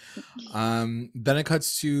happening. Then it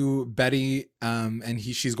cuts to Betty, and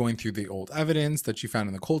she's going through the old evidence that she found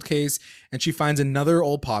in the cold case, and she finds another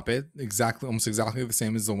old poppet, almost exactly the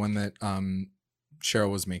same as the one that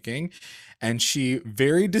Cheryl was making, and she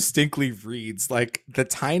very distinctly reads like the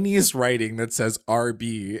tiniest writing that says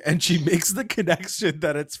RB, and she makes the connection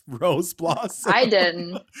that it's Rose Blossom. I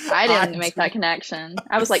didn't make that connection.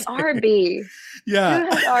 I was like, RB. Yeah.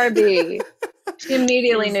 Who has RB? She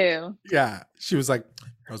immediately knew. Yeah. She was like,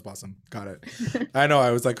 Rose Blossom. Got it. I know.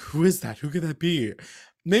 I was like, who is that? Who could that be?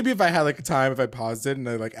 Maybe if I had like a time, if I paused it and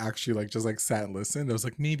I like actually like just like sat and listened, I was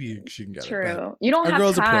like, maybe she can get it. True. You don't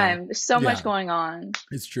have time. There's so much going on.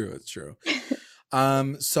 It's true. It's true.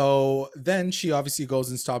 So then she obviously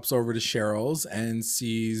goes and stops over to Cheryl's and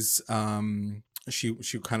sees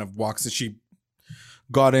she kind of walks and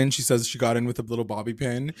she says she got in with a little bobby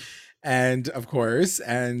pin. And of course,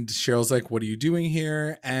 and Cheryl's like, what are you doing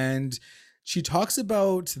here? And she talks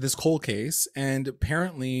about this cold case, and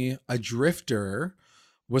apparently a drifter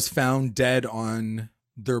was found dead on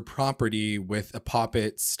their property with a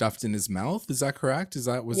poppet stuffed in his mouth. Is that correct? Was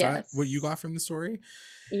that what you got from the story?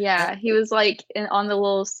 Yeah, he was like on the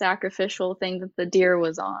little sacrificial thing that the deer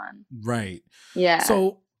was on. Right. Yeah.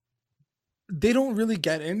 So they don't really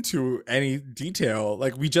get into any detail.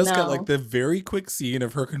 Like, we just get like the very quick scene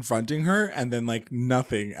of her confronting her and then like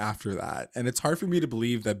nothing after that. And it's hard for me to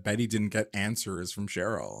believe that Betty didn't get answers from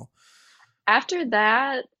Cheryl. After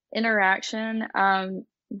that interaction,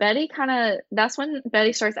 that's when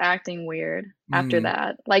Betty starts acting weird after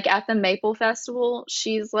that. Like at the Maple Festival,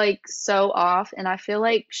 she's like so off, and I feel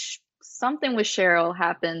like something with Cheryl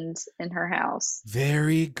happened in her house.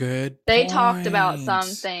 Very good point. They talked about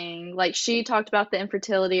something, like she talked about the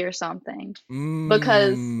infertility or something,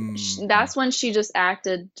 because that's when she just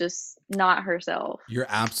acted just not herself. You're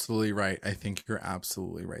absolutely right. I think you're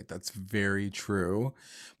absolutely right. That's very true.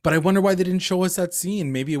 But I wonder why they didn't show us that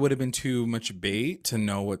scene. Maybe it would have been too much bait to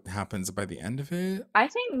know what happens by the end of it. I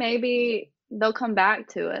think maybe they'll come back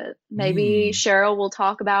to it. Maybe Cheryl will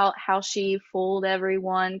talk about how she fooled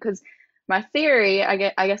everyone, because my theory, I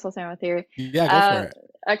guess I'll say my theory. Yeah, go for it.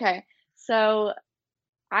 Okay. So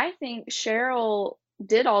I think Cheryl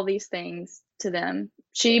did all these things to them.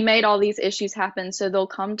 She made all these issues happen, so they'll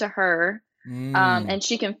come to her, and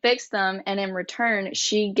she can fix them, and in return,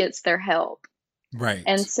 she gets their help. Right.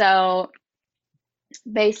 And so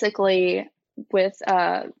basically with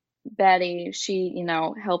Betty, she,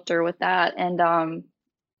 helped her with that, and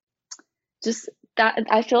just That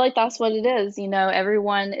I feel like that's what it is,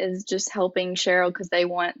 everyone is just helping Cheryl because they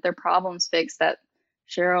want their problems fixed that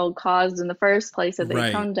Cheryl caused in the first place that they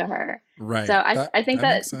Right. come to her. So Right. I think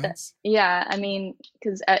That makes that sense. yeah, I mean,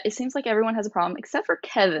 because it seems like everyone has a problem except for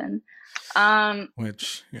Kevin. Um,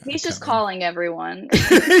 Which, yeah, he's just Kevin. calling everyone.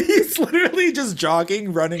 He's literally just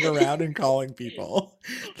jogging, running around, and calling people.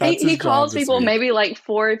 That's He his job calls this people week. maybe like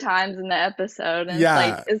 4 times in the episode, and it's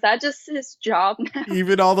like, Yeah. is that just his job now?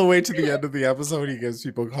 Even all the way to the end of the episode, he gives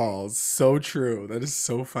people calls. So true. That is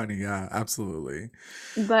so funny. Yeah, absolutely.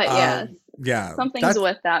 But yeah, Yeah, something's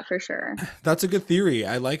with that for sure. that's a good theory.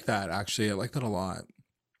 I like that actually. I like that a lot.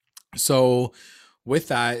 So with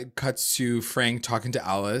that, it cuts to Frank talking to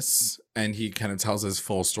Alice, and he kind of tells his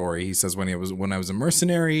full story. He says when I was a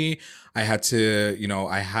mercenary, I had to,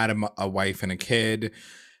 I had a wife and a kid,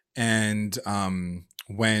 and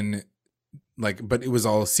when but it was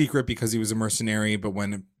all a secret because he was a mercenary. But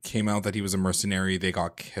when it came out that he was a mercenary, they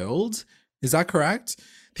got killed. Is that correct?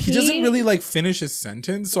 He doesn't really like finish his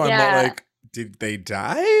sentence, so I'm not like, did they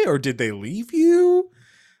die or did they leave you?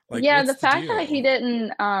 Like, yeah, what's the the fact that he deal?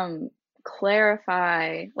 didn't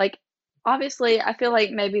clarify, like, obviously I feel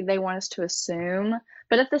like maybe they want us to assume,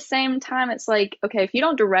 but at the same time it's like, okay, if you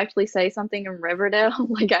don't directly say something in Riverdale,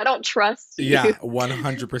 like, I don't trust you. Yeah,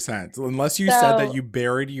 100%. Unless you said that So you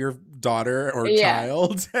buried your daughter or yeah,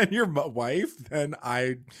 child and your wife, then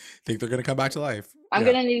I think they're gonna come back to life. I'm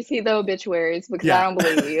Yeah. gonna need to see the obituaries because I Yeah. don't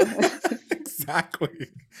believe you. Exactly.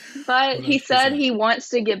 But he said 100%. he wants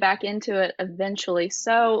to get back into it eventually,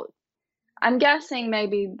 so I'm guessing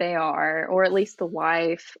maybe they are, or at least the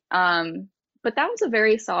wife. But that was a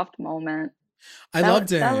very soft moment. I That loved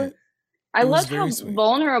that was it. I It was loved very how sweet.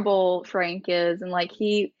 vulnerable Frank is, and like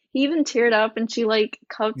he even teared up and she like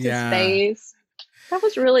cupped his Yeah. face. That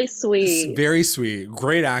was really It's sweet. very sweet.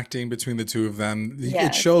 Great acting between the two of them. It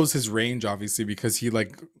Yes. shows his range, obviously, because he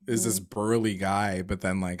is this Mm-hmm. burly guy, but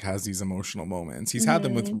then has these emotional moments. He's had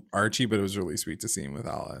them with Mm-hmm. Archie, but it was really sweet to see him with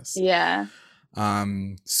Alice. Yeah.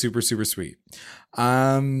 Super, super sweet.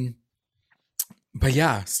 Um, but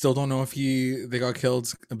yeah, still don't know if they got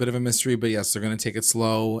killed. A bit of a mystery, but yes, they're gonna take it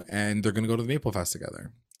slow and they're gonna go to the Maple Fest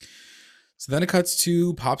together. So then it cuts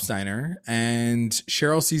to Pop's diner, and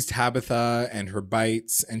Cheryl sees Tabitha and her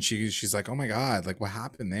bites, and she's like, "Oh my god, like what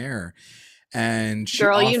happened there?" And she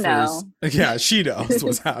Girl, offers, yeah, she knows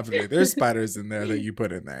what's happening. There's spiders in there that you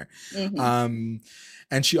put in there. Mm-hmm.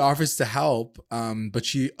 And she offers to help, but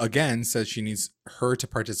she again says she needs her to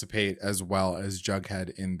participate as well as Jughead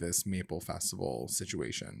in this Maple Festival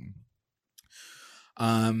situation.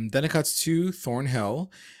 Then it cuts to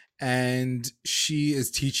Thornhill, and she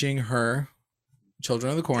is teaching her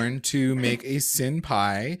Children of the Corn to make a sin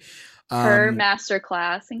pie. Her master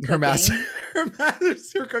class in cooking.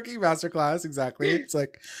 Her cooking master class, exactly. It's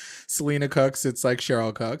like Selena cooks, it's like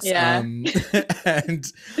Cheryl cooks. Yeah. And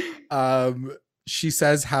she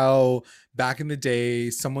says how back in the day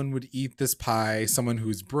someone would eat this pie, someone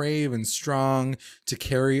who's brave and strong, to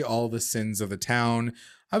carry all the sins of the town.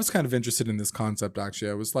 I was kind of interested in this concept,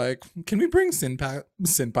 actually. I was like, can we bring sin pies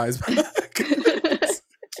back? It's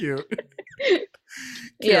cute.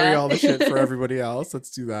 Carry all the shit for everybody else. Let's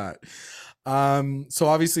do that. So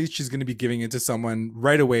obviously she's going to be giving it to someone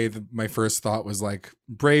right away. My first thought was like,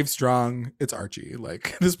 brave, strong. It's Archie.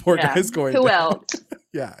 Like, this poor guy's going Who down. else?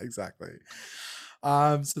 Yeah, exactly.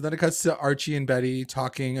 So then it cuts to Archie and Betty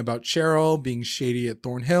talking about Cheryl being shady at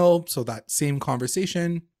Thornhill. So that same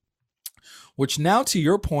conversation, which now, to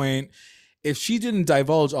your point, if she didn't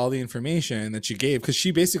divulge all the information that she gave, because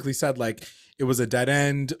she basically said like it was a dead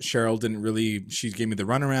end. Cheryl didn't really, she gave me the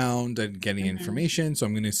runaround, didn't get any information. So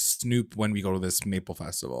I'm going to snoop when we go to this Maple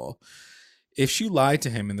Festival. If she lied to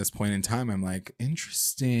him in this point in time, I'm like,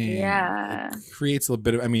 interesting. Yeah. It creates a little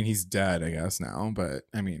bit of, I mean, he's dead, I guess now, but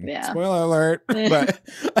I mean, spoiler alert. But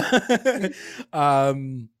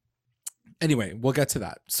anyway, we'll get to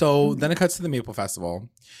that. So then it cuts to the Maple Festival.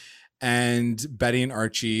 And Betty and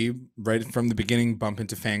Archie, right from the beginning, bump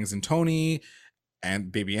into Fangs and Tony.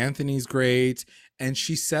 And baby Anthony's great. And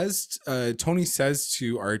she says, Tony says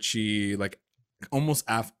to Archie, like almost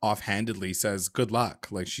offhandedly says, good luck.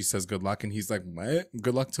 Like she says, good luck. And he's like, what?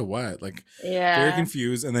 Good luck to what? Like, very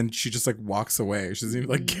confused. And then she just like walks away. She doesn't even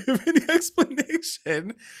like give any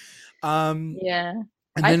explanation. Yeah.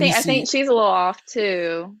 I think she's a little off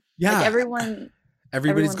too. Yeah. Like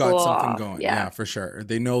everybody's got something off. going. Yeah, for sure.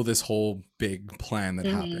 They know this whole big plan that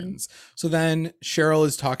happens. So then Cheryl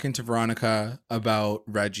is talking to Veronica about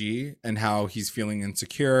Reggie and how he's feeling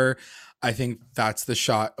insecure. I think that's the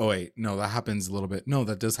shot. Oh, wait. No, that happens a little bit. No,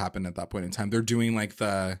 that does happen at that point in time. They're doing like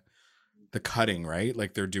the the cutting, right?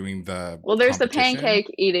 Like they're doing the Well, there's the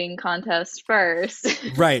pancake eating contest first.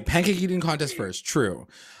 Right, pancake eating contest first. True.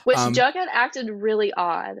 Which Jughead acted really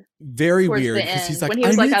odd. Very weird because he's like, when he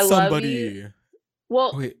was like, I love you.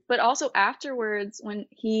 Well, wait. But also afterwards when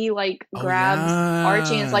he like grabs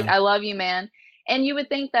Archie and is like, I love you, man. And you would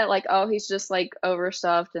think that like, oh, he's just like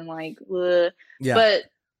overstuffed and like, bleh. Yeah.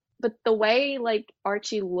 But the way like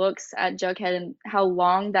Archie looks at Jughead and how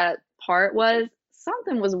long that part was,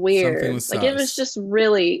 something was weird. Something was like, it was just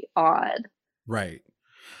really odd. Right.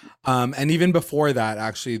 And even before that,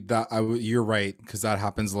 actually, you're right, because that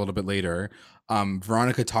happens a little bit later.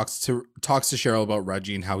 Veronica talks to Cheryl about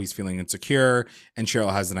Reggie and how he's feeling insecure, and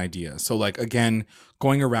Cheryl has an idea. So like again,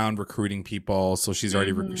 going around recruiting people. So she's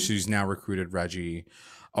already she's now recruited Reggie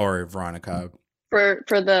or Veronica for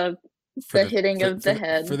the hitting of the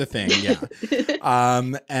head for the thing, yeah.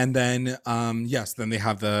 And then yes, then they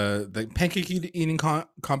have the pancake eating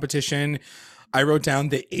competition. I wrote down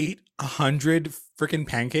they ate 100 freaking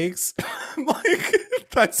pancakes. Like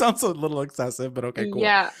that sounds a little excessive, but okay, cool.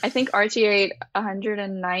 Yeah, I think Archie ate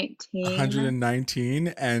 119. 119,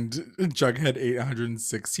 and Jughead ate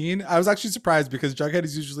 116. I was actually surprised because Jughead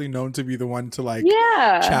is usually known to be the one to like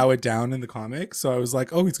chow it down in the comics. So I was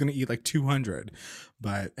like, oh, he's gonna eat like 200.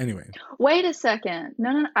 But anyway. Wait a second.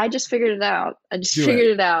 No, I just figured it out.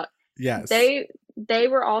 Figured it out. Yes. They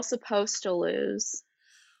were all supposed to lose.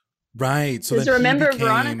 Right. So because remember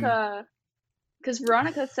Veronica, because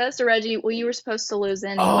Veronica says to Reggie, "Well, you were supposed to lose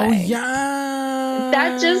anyway." Oh yeah.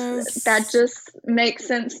 That just makes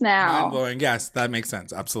sense now. Mind blowing. Yes, that makes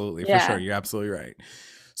sense. Absolutely, for sure. You're absolutely right.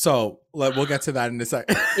 So we'll get to that in a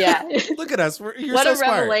second. Yeah. Look at us. You're what so a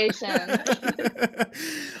smart. revelation.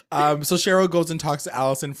 So Cheryl goes and talks to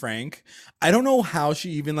Alice and Frank. I don't know how she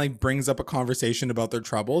even like brings up a conversation about their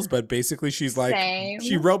troubles, but basically she's like,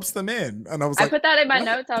 she ropes them in. And I was like, I put that in my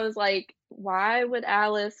notes. I was like, why would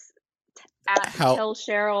Alice tell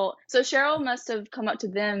Cheryl? So Cheryl must have come up to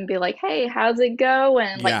them and be like, hey, how's it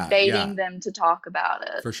going? Like baiting them to talk about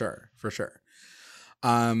it. For sure.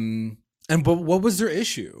 But what was their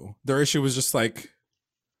issue? Their issue was just like,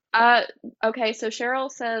 okay, so Cheryl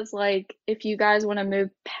says like if you guys want to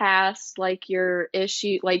move past like your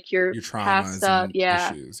issue, like your past stuff,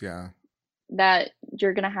 issues, that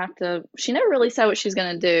you're gonna have to. She never really said what she's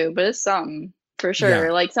gonna do, but it's something for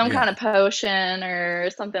sure, like some kind of potion or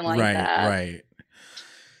something like that. Right.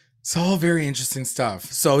 It's all very interesting stuff.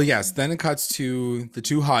 So yes, then it cuts to the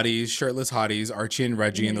two hotties, shirtless hotties, Archie and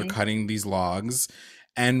Reggie, and they're cutting these logs.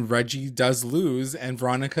 And Reggie does lose, and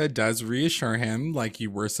Veronica does reassure him, like,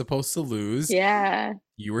 you were supposed to lose. Yeah.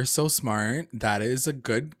 You were so smart. That is a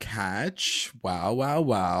good catch.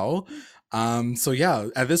 Wow. So yeah,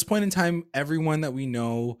 at this point in time, everyone that we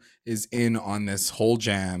know is in on this whole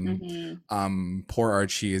jam. Poor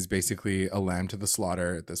Archie is basically a lamb to the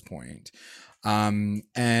slaughter at this point.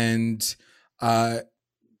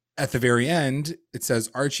 At the very end, it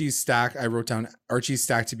says Archie's stack. I wrote down Archie's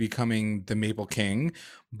stack to becoming the Maple King.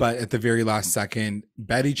 But at the very last second,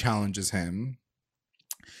 Betty challenges him.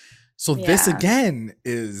 So this again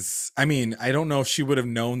is, I mean, I don't know if she would have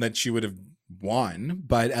known that she would have won,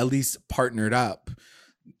 but at least partnered up.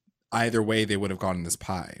 Either way, they would have gotten this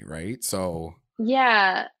pie, right? So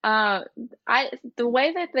yeah, the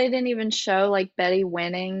way that they didn't even show like Betty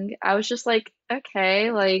winning, I was just like, okay,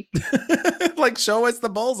 like like show us the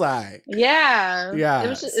bullseye. Yeah,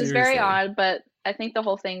 it's very odd, but I think the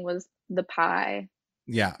whole thing was the pie.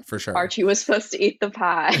 Yeah, for sure. Archie was supposed to eat the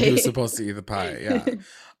pie. He was supposed to eat the pie.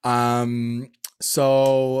 Yeah.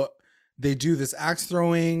 So they do this axe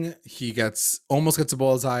throwing. He almost gets a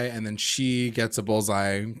bullseye, and then she gets a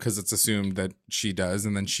bullseye because it's assumed that she does,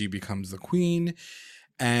 and then she becomes the queen,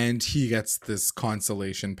 and he gets this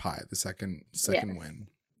consolation pie, the second win.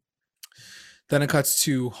 Then it cuts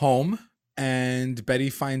to home, and Betty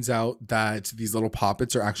finds out that these little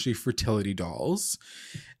poppets are actually fertility dolls.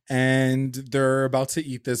 And they're about to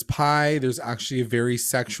eat this pie. There's actually a very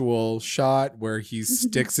sexual shot where he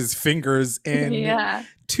sticks his fingers in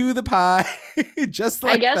to the pie, just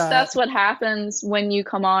like that. I guess that's what happens when you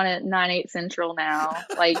come on at 9/8 Central now.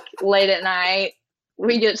 Like late at night,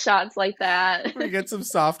 we get shots like that. We get some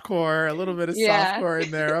softcore, a little bit of softcore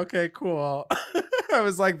in there. Okay, cool. I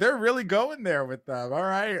was like, they're really going there with them. All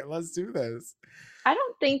right, let's do this. I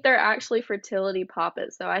don't think they're actually fertility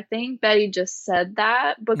poppets, though. I think Betty just said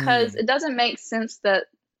that because it doesn't make sense that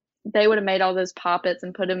they would have made all those poppets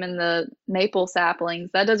and put them in the maple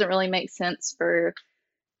saplings. That doesn't really make sense for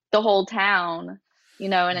the whole town,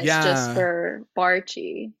 and it's just for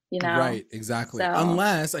Barchi, Right, exactly. So.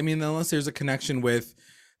 Unless there's a connection with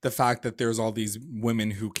the fact that there's all these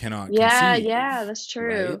women who cannot Yeah, conceive, yeah, that's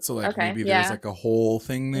true. right? So like Okay, maybe there's yeah. like a whole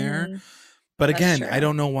thing there. Mhm. But That's again, I true.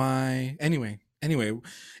 don't know why. Anyway,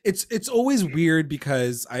 it's always weird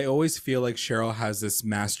because I always feel like Cheryl has this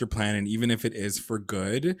master plan, and even if it is for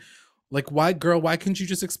good, like why, girl, why couldn't you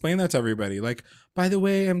just explain that to everybody? Like, by the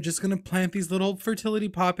way, I'm just gonna plant these little fertility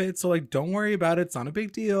poppets, so like don't worry about it. It's not a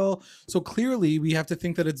big deal. So clearly we have to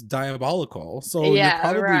think that it's diabolical. So you're Yeah,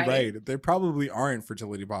 probably right. right. There probably aren't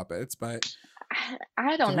fertility poppets, but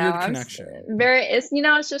I it's a don't know. weird connection.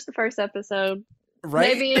 It's just the first episode.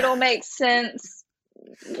 Right? Maybe it'll make sense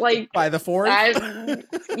like By the fourth?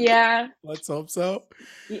 yeah. Let's hope so.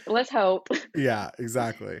 Let's hope. Yeah,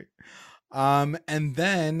 exactly. And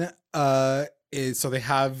then so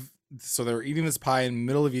they're eating this pie. In the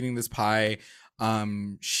middle of eating this pie,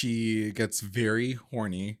 she gets very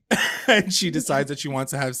horny and she decides that she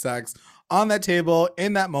wants to have sex on that table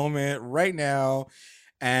in that moment right now.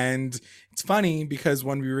 And it's funny because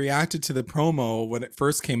when we reacted to the promo when it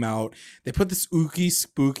first came out, they put this ooky,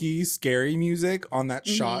 spooky, scary music on that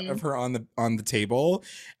shot of her on the table,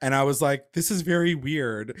 and I was like, "This is very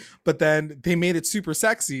weird." But then they made it super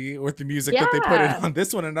sexy with the music that they put in on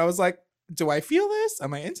this one, and I was like, "Do I feel this?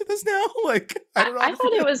 Am I into this now?" Like, I don't know. I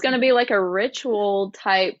thought it was gonna be like a ritual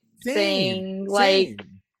type thing. Like,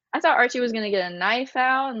 I thought Archie was gonna get a knife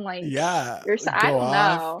out and like, yeah, I go don't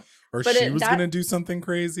off. know. Or But she was gonna do something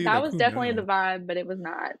crazy. that Like, was who definitely the knows? vibe, but it was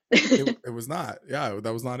not. It was not. Yeah,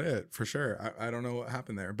 that was not it for sure. I don't know what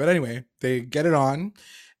happened there. But anyway, they get it on.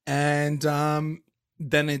 And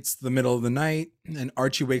then it's the middle of the night, and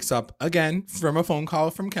Archie wakes up again from a phone call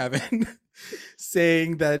from Kevin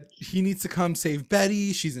saying that he needs to come save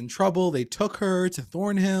Betty. She's in trouble. They took her to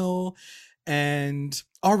Thornhill. And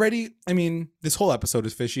already, I mean, this whole episode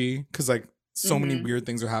is fishy because like so many weird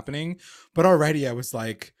things are happening. But already I was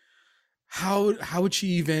like, how would she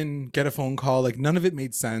even get a phone call? Like none of it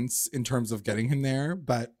made sense in terms of getting him there.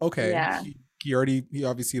 But okay, Yeah. he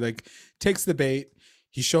obviously like takes the bait.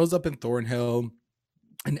 He shows up in Thornhill,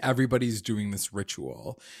 and everybody's doing this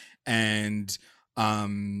ritual, and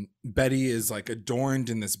Betty is like adorned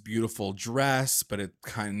in this beautiful dress, but it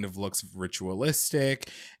kind of looks ritualistic,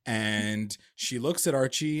 and she looks at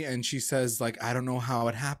Archie and she says like, I don't know how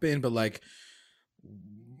it happened, but like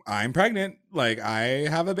I'm pregnant, like I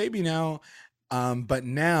have a baby now. But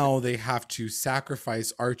now they have to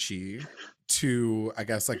sacrifice Archie to, I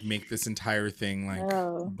guess, like make this entire thing like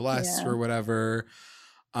blessed or whatever.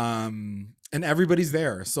 And everybody's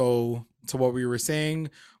there. So to what we were saying,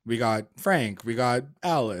 we got Frank, we got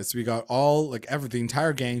Alice, we got all like the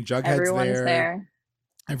entire gang. Jughead's there.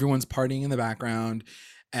 Everyone's partying in the background.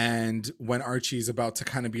 And when Archie's about to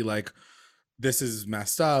kind of be like, this is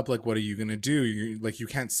messed up, like what are you gonna do? You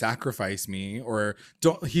can't sacrifice me, or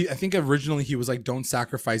don't. I think originally he was like, don't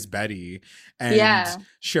sacrifice Betty, and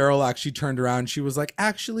Cheryl actually turned around, she was like,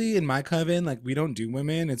 actually in my coven, like we don't do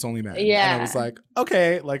women, it's only men. And I was like,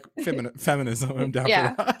 okay, like feminism, I'm down for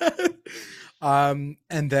that.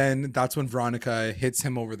 And then that's when Veronica hits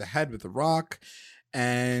him over the head with a rock,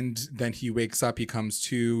 and then he wakes up, he comes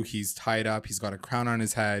to, he's tied up, he's got a crown on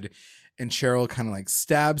his head, and Cheryl kind of like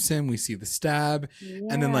stabs him. We see the stab.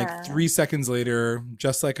 And then like 3 seconds later,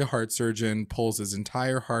 just like a heart surgeon, pulls his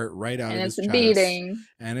entire heart right out of his chest.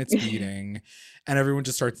 And it's beating. And everyone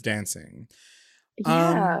just starts dancing.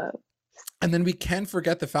 And then we can't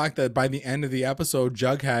forget the fact that by the end of the episode,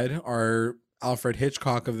 Jughead, our Alfred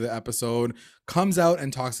Hitchcock of the episode, comes out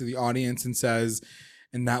and talks to the audience and says,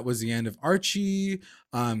 and that was the end of Archie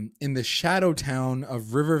in the shadow town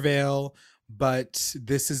of Rivervale. But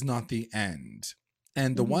this is not the end.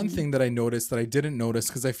 And the one thing that I noticed that I didn't notice,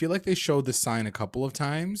 because I feel like they showed the sign a couple of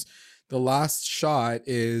times, the last shot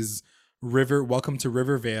is welcome to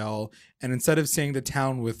Rivervale. And instead of saying the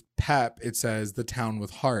town with pep, it says the town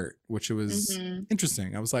with heart, which was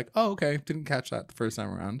interesting. I was like, oh, okay. Didn't catch that the first time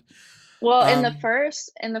around. Well, in the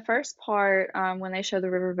first part, when they show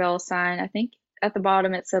the Rivervale sign, I think at the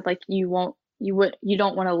bottom it said like you don't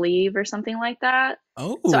want to leave or something like that.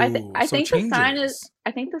 Oh, so I think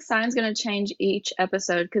the sign's going to change each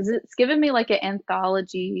episode because it's given me like an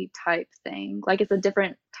anthology type thing. Like it's a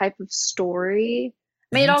different type of story.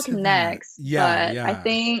 I mean, it all connects. But I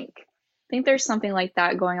think there's something like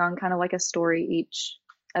that going on, kind of like a story each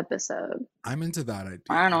episode. I'm into that idea.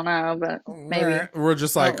 I don't know, but maybe we're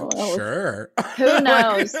just like, sure. Who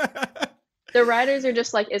knows? The writers are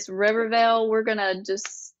just like, it's Rivervale. We're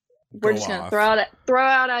just gonna throw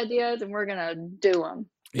out ideas and we're gonna do them.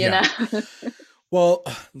 You know. Well,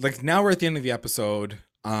 like now we're at the end of the episode.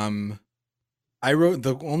 I wrote,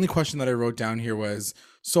 the only question that I wrote down here was,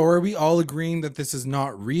 so are we all agreeing that this is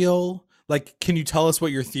not real? like, can you tell us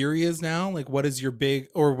what your theory is now? Like, what is your big,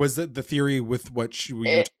 or was it the theory with what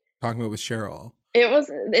we were talking about with Cheryl? It was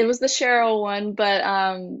the Cheryl one, but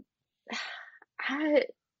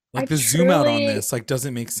the zoom out on this like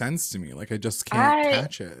doesn't make sense to me. Like I just can't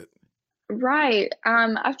catch it. Right.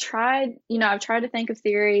 I've tried to think of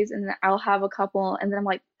theories, and I'll have a couple, and then I'm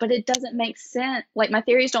like, but it doesn't make sense. Like my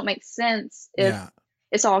theories don't make sense if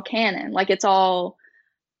it's all canon. Like it's all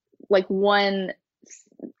like one,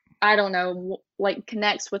 I don't know, like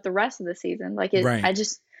connects with the rest of the season. Like it, right.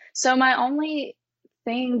 So my only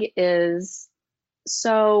thing is,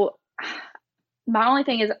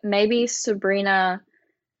 maybe Sabrina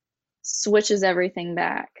switches everything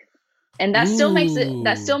back. And that still makes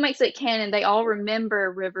it canon. They all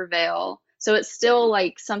remember Rivervale. So it's still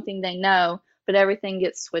like something they know, but everything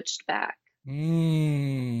gets switched back. So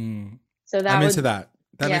I'm into that.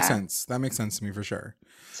 That makes sense. That makes sense to me for sure.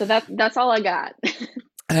 So that's all I got.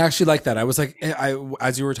 I actually like that. I was like,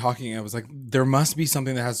 as you were talking, I was like, there must be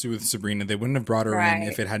something that has to do with Sabrina. They wouldn't have brought her in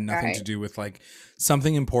if it had nothing to do with like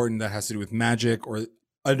something important that has to do with magic or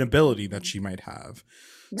an ability that she might have.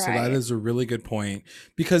 Right. So that is a really good point,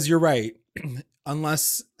 because you're right.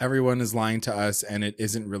 Unless everyone is lying to us and it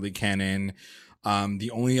isn't really canon, the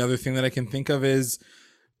only other thing that I can think of is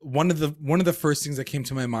one of the first things that came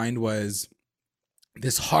to my mind was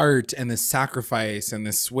this heart and this sacrifice and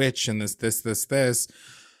this switch and this.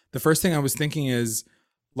 The first thing I was thinking is,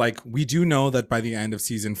 like, we do know that by the end of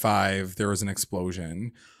season 5 there was an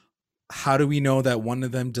explosion. How do we know that one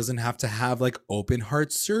of them doesn't have to have like open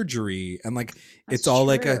heart surgery? And like, it's all true.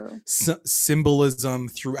 Like a symbolism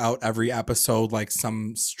throughout every episode, like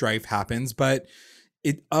some strife happens, but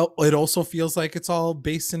it also feels like it's all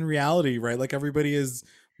based in reality, right? Like everybody is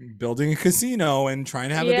building a casino and trying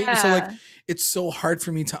to have a baby. So like, it's so hard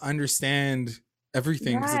for me to understand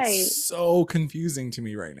everything because it's so confusing to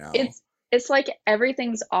me right now. It's like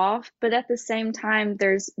everything's off, but at the same time,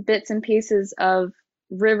 there's bits and pieces of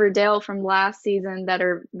Riverdale from last season that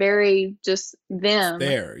are very just them. It's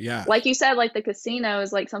there, yeah. Like you said, like the casino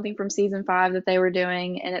is like something from season 5 that they were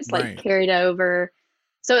doing, and it's like carried over.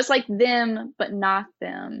 So it's like them, but not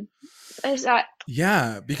them.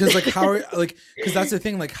 Yeah, because like because that's the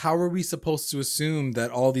thing. Like, how are we supposed to assume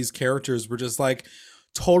that all these characters were just like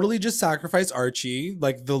totally just sacrifice Archie,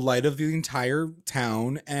 like the light of the entire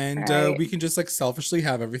town, and we can just like selfishly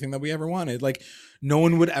have everything that we ever wanted? Like, no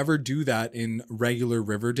one would ever do that in regular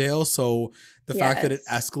Riverdale. So the fact that it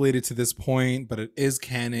escalated to this point, but it is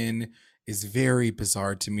canon, is very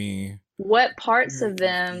bizarre to me. What parts of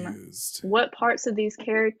these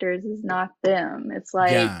characters is not them? It's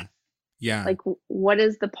like, like, what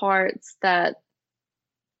is the parts that,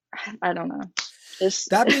 I don't know.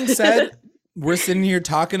 That being said, we're sitting here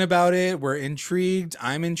talking about it. We're intrigued.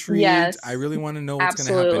 I'm intrigued. Yes, I really want to know what's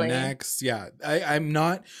going to happen next. Yeah, I'm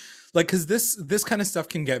not like, because this kind of stuff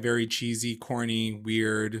can get very cheesy, corny,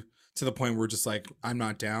 weird, to the point where just like, I'm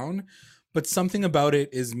not down. But something about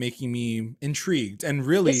it is making me intrigued, and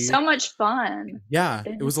really, it's so much fun. Yeah,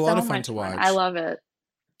 it was a lot of fun to watch. I love it.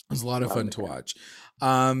 It was a lot of fun to watch.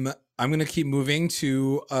 I'm going to keep moving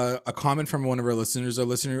to a comment from one of our listeners.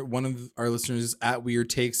 One of our listeners at Weird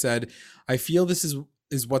Take said, "I feel this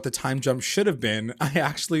is what the time jump should have been. I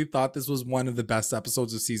actually thought this was one of the best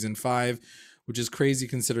episodes of season 5, which is crazy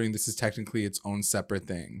considering this is technically its own separate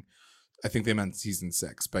thing." I think they meant season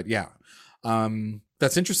 6, but yeah.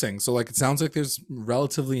 That's interesting. So like, it sounds like there's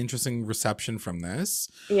relatively interesting reception from this.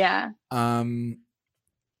 Yeah.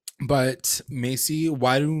 But Macy,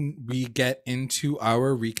 why don't we get into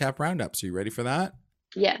our recap roundups? Are you ready for that?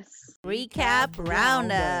 Yes. Recap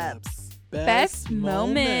roundups. Best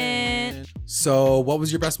moment. So what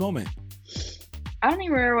was your best moment? I don't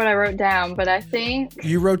even remember what I wrote down, but I think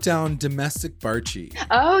you wrote down domestic Barchi.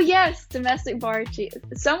 Oh yes, domestic Barchi.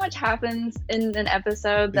 So much happens in an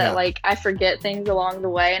episode that like I forget things along the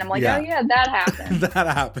way, and I'm like, oh yeah, that happened. That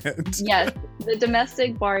happened. Yes, the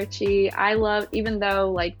domestic Barchi. I love, even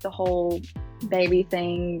though like the whole baby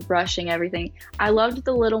thing, rushing everything. I loved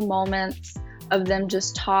the little moments of them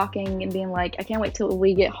just talking and being like, I can't wait till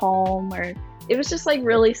we get home, or it was just like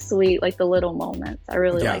really sweet, like the little moments. I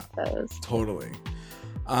really liked those. Totally.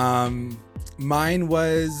 Mine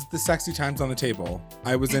was the sexy times on the table.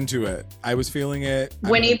 I was into it. I was feeling it.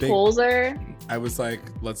 When he pulls her, I was like,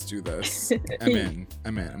 let's do this. I'm in.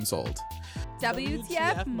 I'm sold.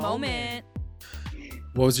 WTF moment.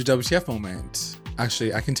 What was your WTF moment?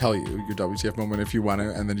 Actually, I can tell you your WTF moment if you want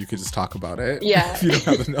to, and then you could just talk about it. Yeah. If you don't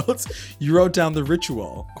have the notes. You wrote down the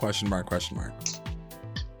ritual, ?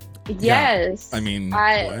 Yes. Yeah. I mean,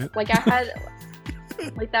 I had like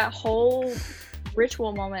that whole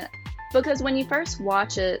ritual moment. because when you first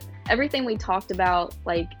watch it, everything we talked about,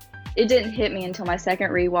 like, it didn't hit me until my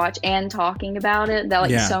second rewatch and talking about it that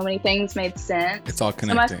like so many things made sense. It's all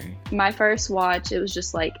connecting. So my first watch, it was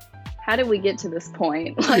just like, how did we get to this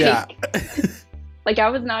point? Like, like I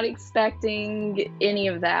was not expecting any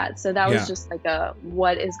of that. So that was just like a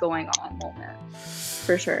what is going on moment.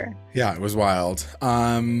 For sure. Yeah, it was wild.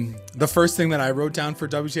 The first thing that I wrote down for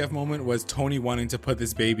WTF moment was Tony wanting to put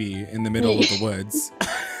this baby in the middle of the woods.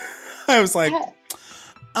 I was like,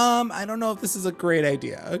 I don't know if this is a great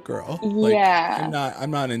idea, girl. Like, I'm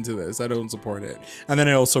not into this. I don't support it. And then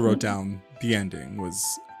I also wrote down the ending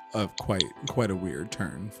was quite a weird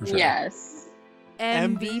turn for sure. Yes.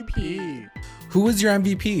 MVP. Who was your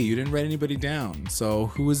MVP? You didn't write anybody down. So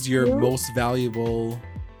who was your most valuable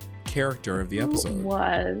character of the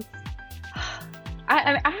episode?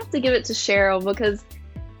 I have to give it to Cheryl because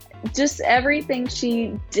just everything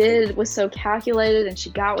she did was so calculated and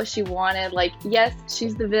she got what she wanted. Like, yes,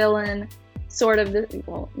 she's the villain, sort of.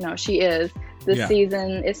 Well, no, she is this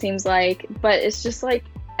season, it seems like. But it's just like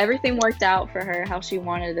everything worked out for her how she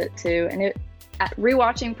wanted it to. And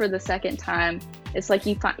rewatching for the second time, it's like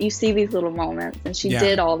you see these little moments, and she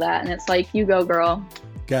did all that, and it's like, you go, girl.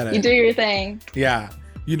 Got it. You do your thing. Yeah.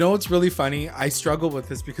 You know what's really funny? I struggled with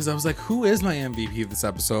this because I was like, who is my MVP of this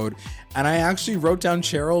episode? And I actually wrote down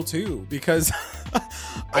Cheryl too, because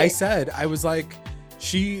I was like,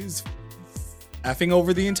 she's effing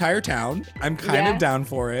over the entire town. I'm kind of down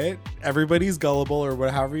for it. Everybody's gullible or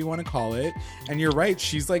whatever you want to call it. And you're right.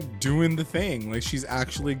 She's like doing the thing. Like she's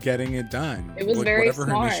actually getting it done. It was very whatever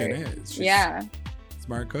smart. Her mission is.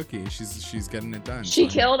 Smart cookie. She's getting it done. She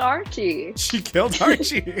killed Archie. Things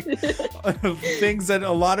that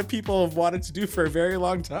a lot of people have wanted to do for a very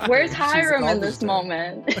long time. Where's Hiram in this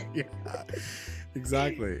moment? Yeah,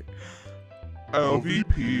 exactly.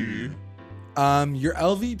 LVP. Your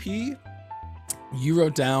LVP, you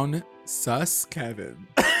wrote down sus Kevin.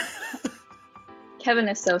 Kevin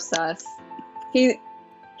is so sus.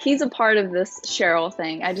 He's a part of this Cheryl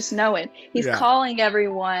thing. I just know it. He's calling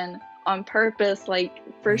everyone on purpose, like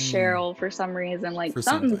for Cheryl for some reason. Like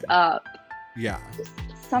something's up. Yeah.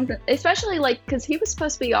 Something, especially like because he was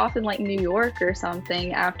supposed to be off in like New York or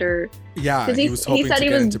something after. Yeah, because he said he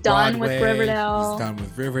was done with Riverdale. He's done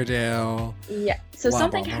with Riverdale. Yeah. So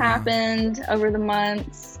something happened over the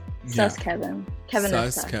months. Sus Kevin. Kevin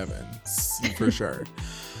is sus. Kevin, for sure.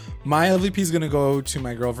 My LVP is gonna go to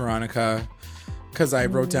my girl Veronica because I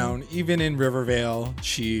wrote down even in Rivervale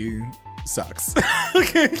she sucks.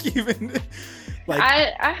 Even like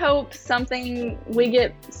I hope we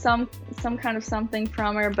get some kind of something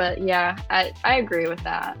from her, but I agree with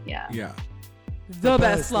that. Yeah. The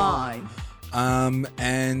best line.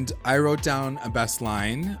 And I wrote down a best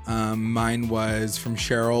line. Mine was from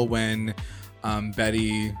Cheryl when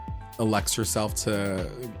Betty elects herself to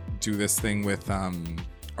do this thing with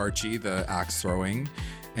Archie, the axe throwing.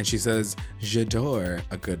 And she says, "J'adore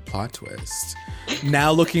a good plot twist."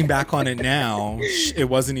 Now looking back on it now, it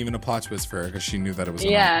wasn't even a plot twist for her because she knew that it was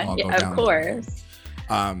gonna all go down. Of course.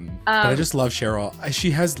 But I just love Cheryl.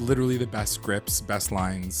 She has literally the best scripts, best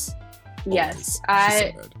lines. Yes,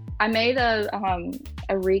 I made a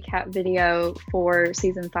recap video for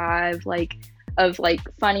season 5, like of like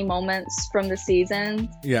funny moments from the season.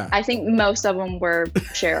 Yeah, I think most of them were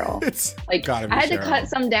Cheryl. It's like gotta be I had Cheryl. to cut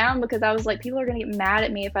some down because I was like, people are gonna get mad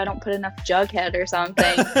at me if I don't put enough Jughead or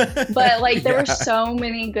something. But like there were so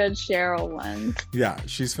many good Cheryl ones. Yeah,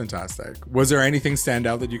 she's fantastic. Was there anything stand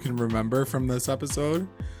out that you can remember from this episode?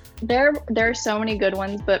 There are so many good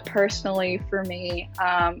ones, but personally for me,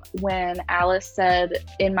 when Alice said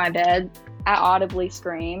 "in my bed," I audibly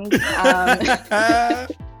screamed.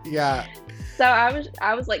 Yeah. So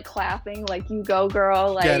I was like clapping, like, you go,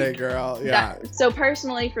 girl. Like, get it, girl. Yeah. So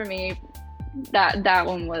personally for me, that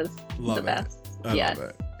one was the best. I love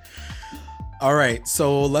it. All right,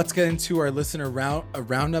 so let's get into our listener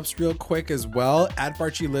roundups real quick as well. At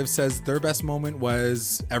Barchi Live says their best moment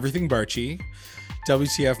was everything Barchi.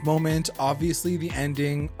 WTF moment, obviously the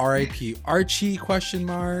ending. RIP Archie ?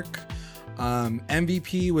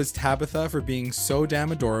 MVP was Tabitha for being so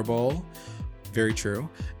damn adorable. Very true.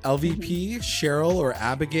 LVP, Cheryl or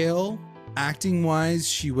Abigail. Acting wise,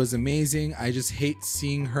 she was amazing. I just hate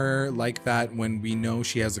seeing her like that when we know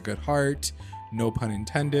she has a good heart. No pun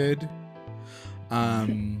intended.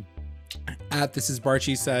 At This Is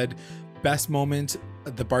Barchi said, best moment,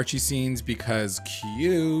 the Barchi scenes because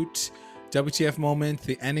cute. WTF moment,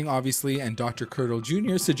 the ending obviously, and Dr. Curdle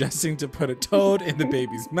Jr. suggesting to put a toad in the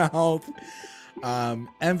baby's mouth.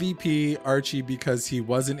 MVP Archie because he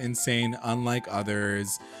wasn't insane unlike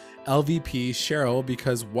others. LVP Cheryl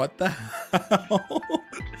because what the hell.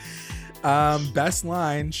 Best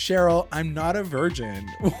line, Cheryl, I'm not a virgin.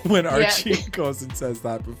 When Archie goes and says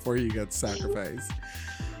that before he gets sacrificed.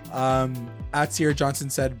 At Sierra Johnson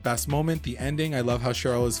said, best moment, the ending. I love how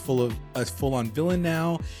Cheryl is full-on villain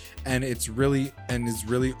now, and is really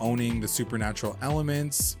owning the supernatural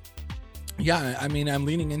elements. Yeah, I mean, I'm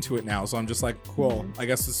leaning into it now, so I'm just like, cool. I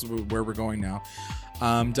guess this is where we're going now.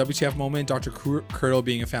 WTF moment, Dr. Curdle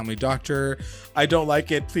being a family doctor. I don't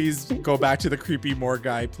like it. Please go back to the creepy Moore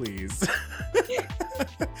guy, please.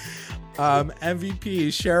 MVP,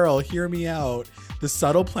 Cheryl, hear me out. The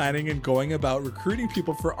subtle planning and going about recruiting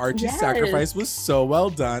people for Archie's sacrifice was so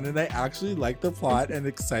well done, and I actually like the plot and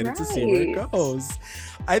excited to see where it goes.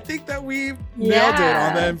 I think that we nailed it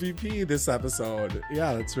on the MVP this episode.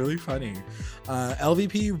 Yeah, that's really funny.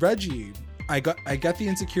 LVP, Reggie. I get the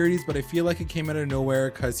insecurities, but I feel like it came out of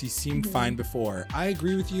nowhere because he seemed fine before. I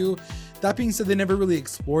agree with you. That being said, they never really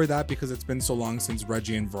explore that because it's been so long since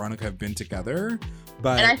Reggie and Veronica have been together.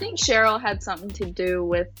 And I think Cheryl had something to do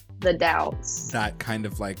with the doubts. That kind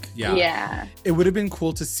of like, yeah. It would have been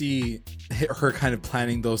cool to see her kind of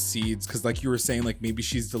planting those seeds because like you were saying, like maybe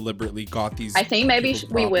she's deliberately got these. I think maybe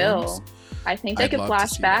we will. I think they could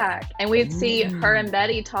flash back and we'd see her and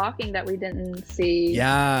Betty talking that we didn't see.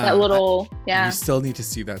 Yeah. That little, We still need to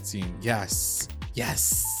see that scene. Yes.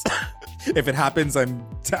 If it happens, I'm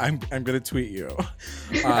gonna tweet you.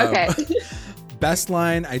 Okay. Best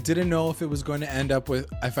line, I didn't know if I was going to end up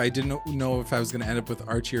with Archie or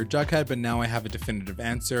Jughead, but now I have a definitive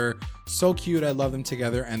answer. So cute. I love them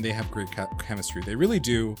together and they have great chemistry. They really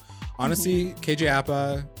do. Honestly, KJ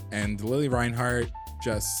Apa and Lily Reinhart,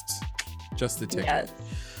 just the ticket. Yes.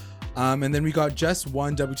 And then we got just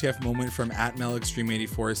one WTF moment from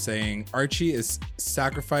 @MelExtreme84 saying, Archie is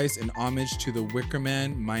sacrifice in homage to the Wicker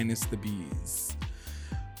Man minus the bees.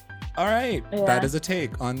 All right, that is a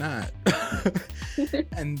take on that.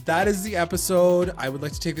 And that is the episode. I would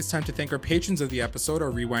like to take this time to thank our patrons of the episode, our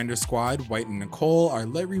Rewinder squad, White and Nicole, our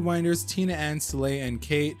Lit Rewinders, Tina, Ann, Soleil, and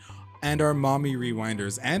Kate, and our Mommy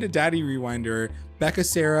Rewinders, and a Daddy Rewinder, Becca,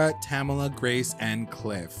 Sarah, Tamala, Grace, and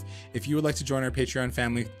Cliff. If you would like to join our Patreon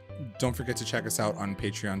family, don't forget to check us out on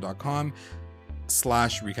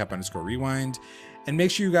patreon.com/recap_rewind. And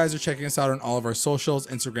make sure you guys are checking us out on all of our socials,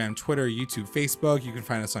 Instagram, Twitter, YouTube, Facebook. You can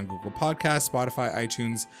find us on Google Podcasts, Spotify,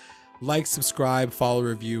 iTunes. Like, subscribe, follow,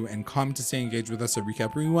 review, and comment to stay engaged with us at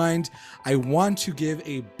Recap Rewind. I want to give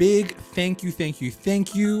a big thank you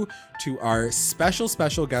to our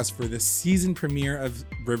special guest for the season premiere of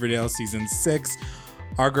Riverdale Season 6,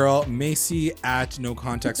 our girl Macy at No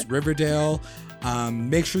Context Riverdale.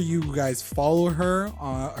 Make sure you guys follow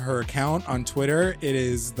her account on Twitter. It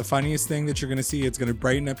is the funniest thing that you're going to see. It's going to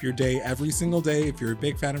brighten up your day every single day. If you're a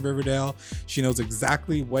big fan of Riverdale, she knows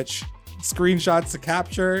exactly which screenshots to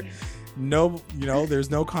capture. No, there's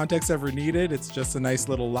no context ever needed. It's just a nice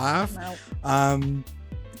little laugh. Nope.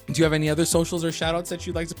 Do you have any other socials or shout outs that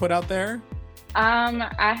you'd like to put out there?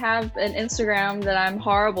 I have an Instagram that I'm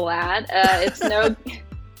horrible at.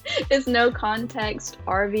 It's no context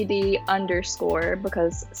RVD_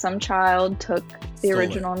 because some child took the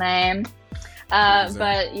original name.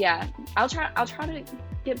 But yeah, I'll try to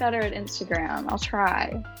get better at Instagram. I'll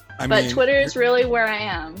try. But Twitter is really where I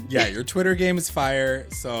am. Yeah, your Twitter game is fire,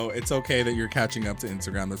 so it's okay that you're catching up to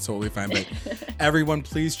Instagram. That's totally fine. But everyone,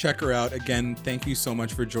 please check her out. Again, thank you so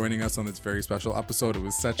much for joining us on this very special episode. It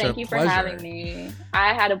was such a pleasure. Thank you for having me.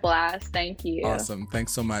 I had a blast. Thank you. Awesome.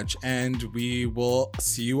 Thanks so much. And we will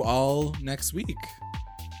see you all next week.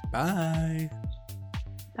 Bye.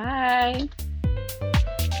 Bye.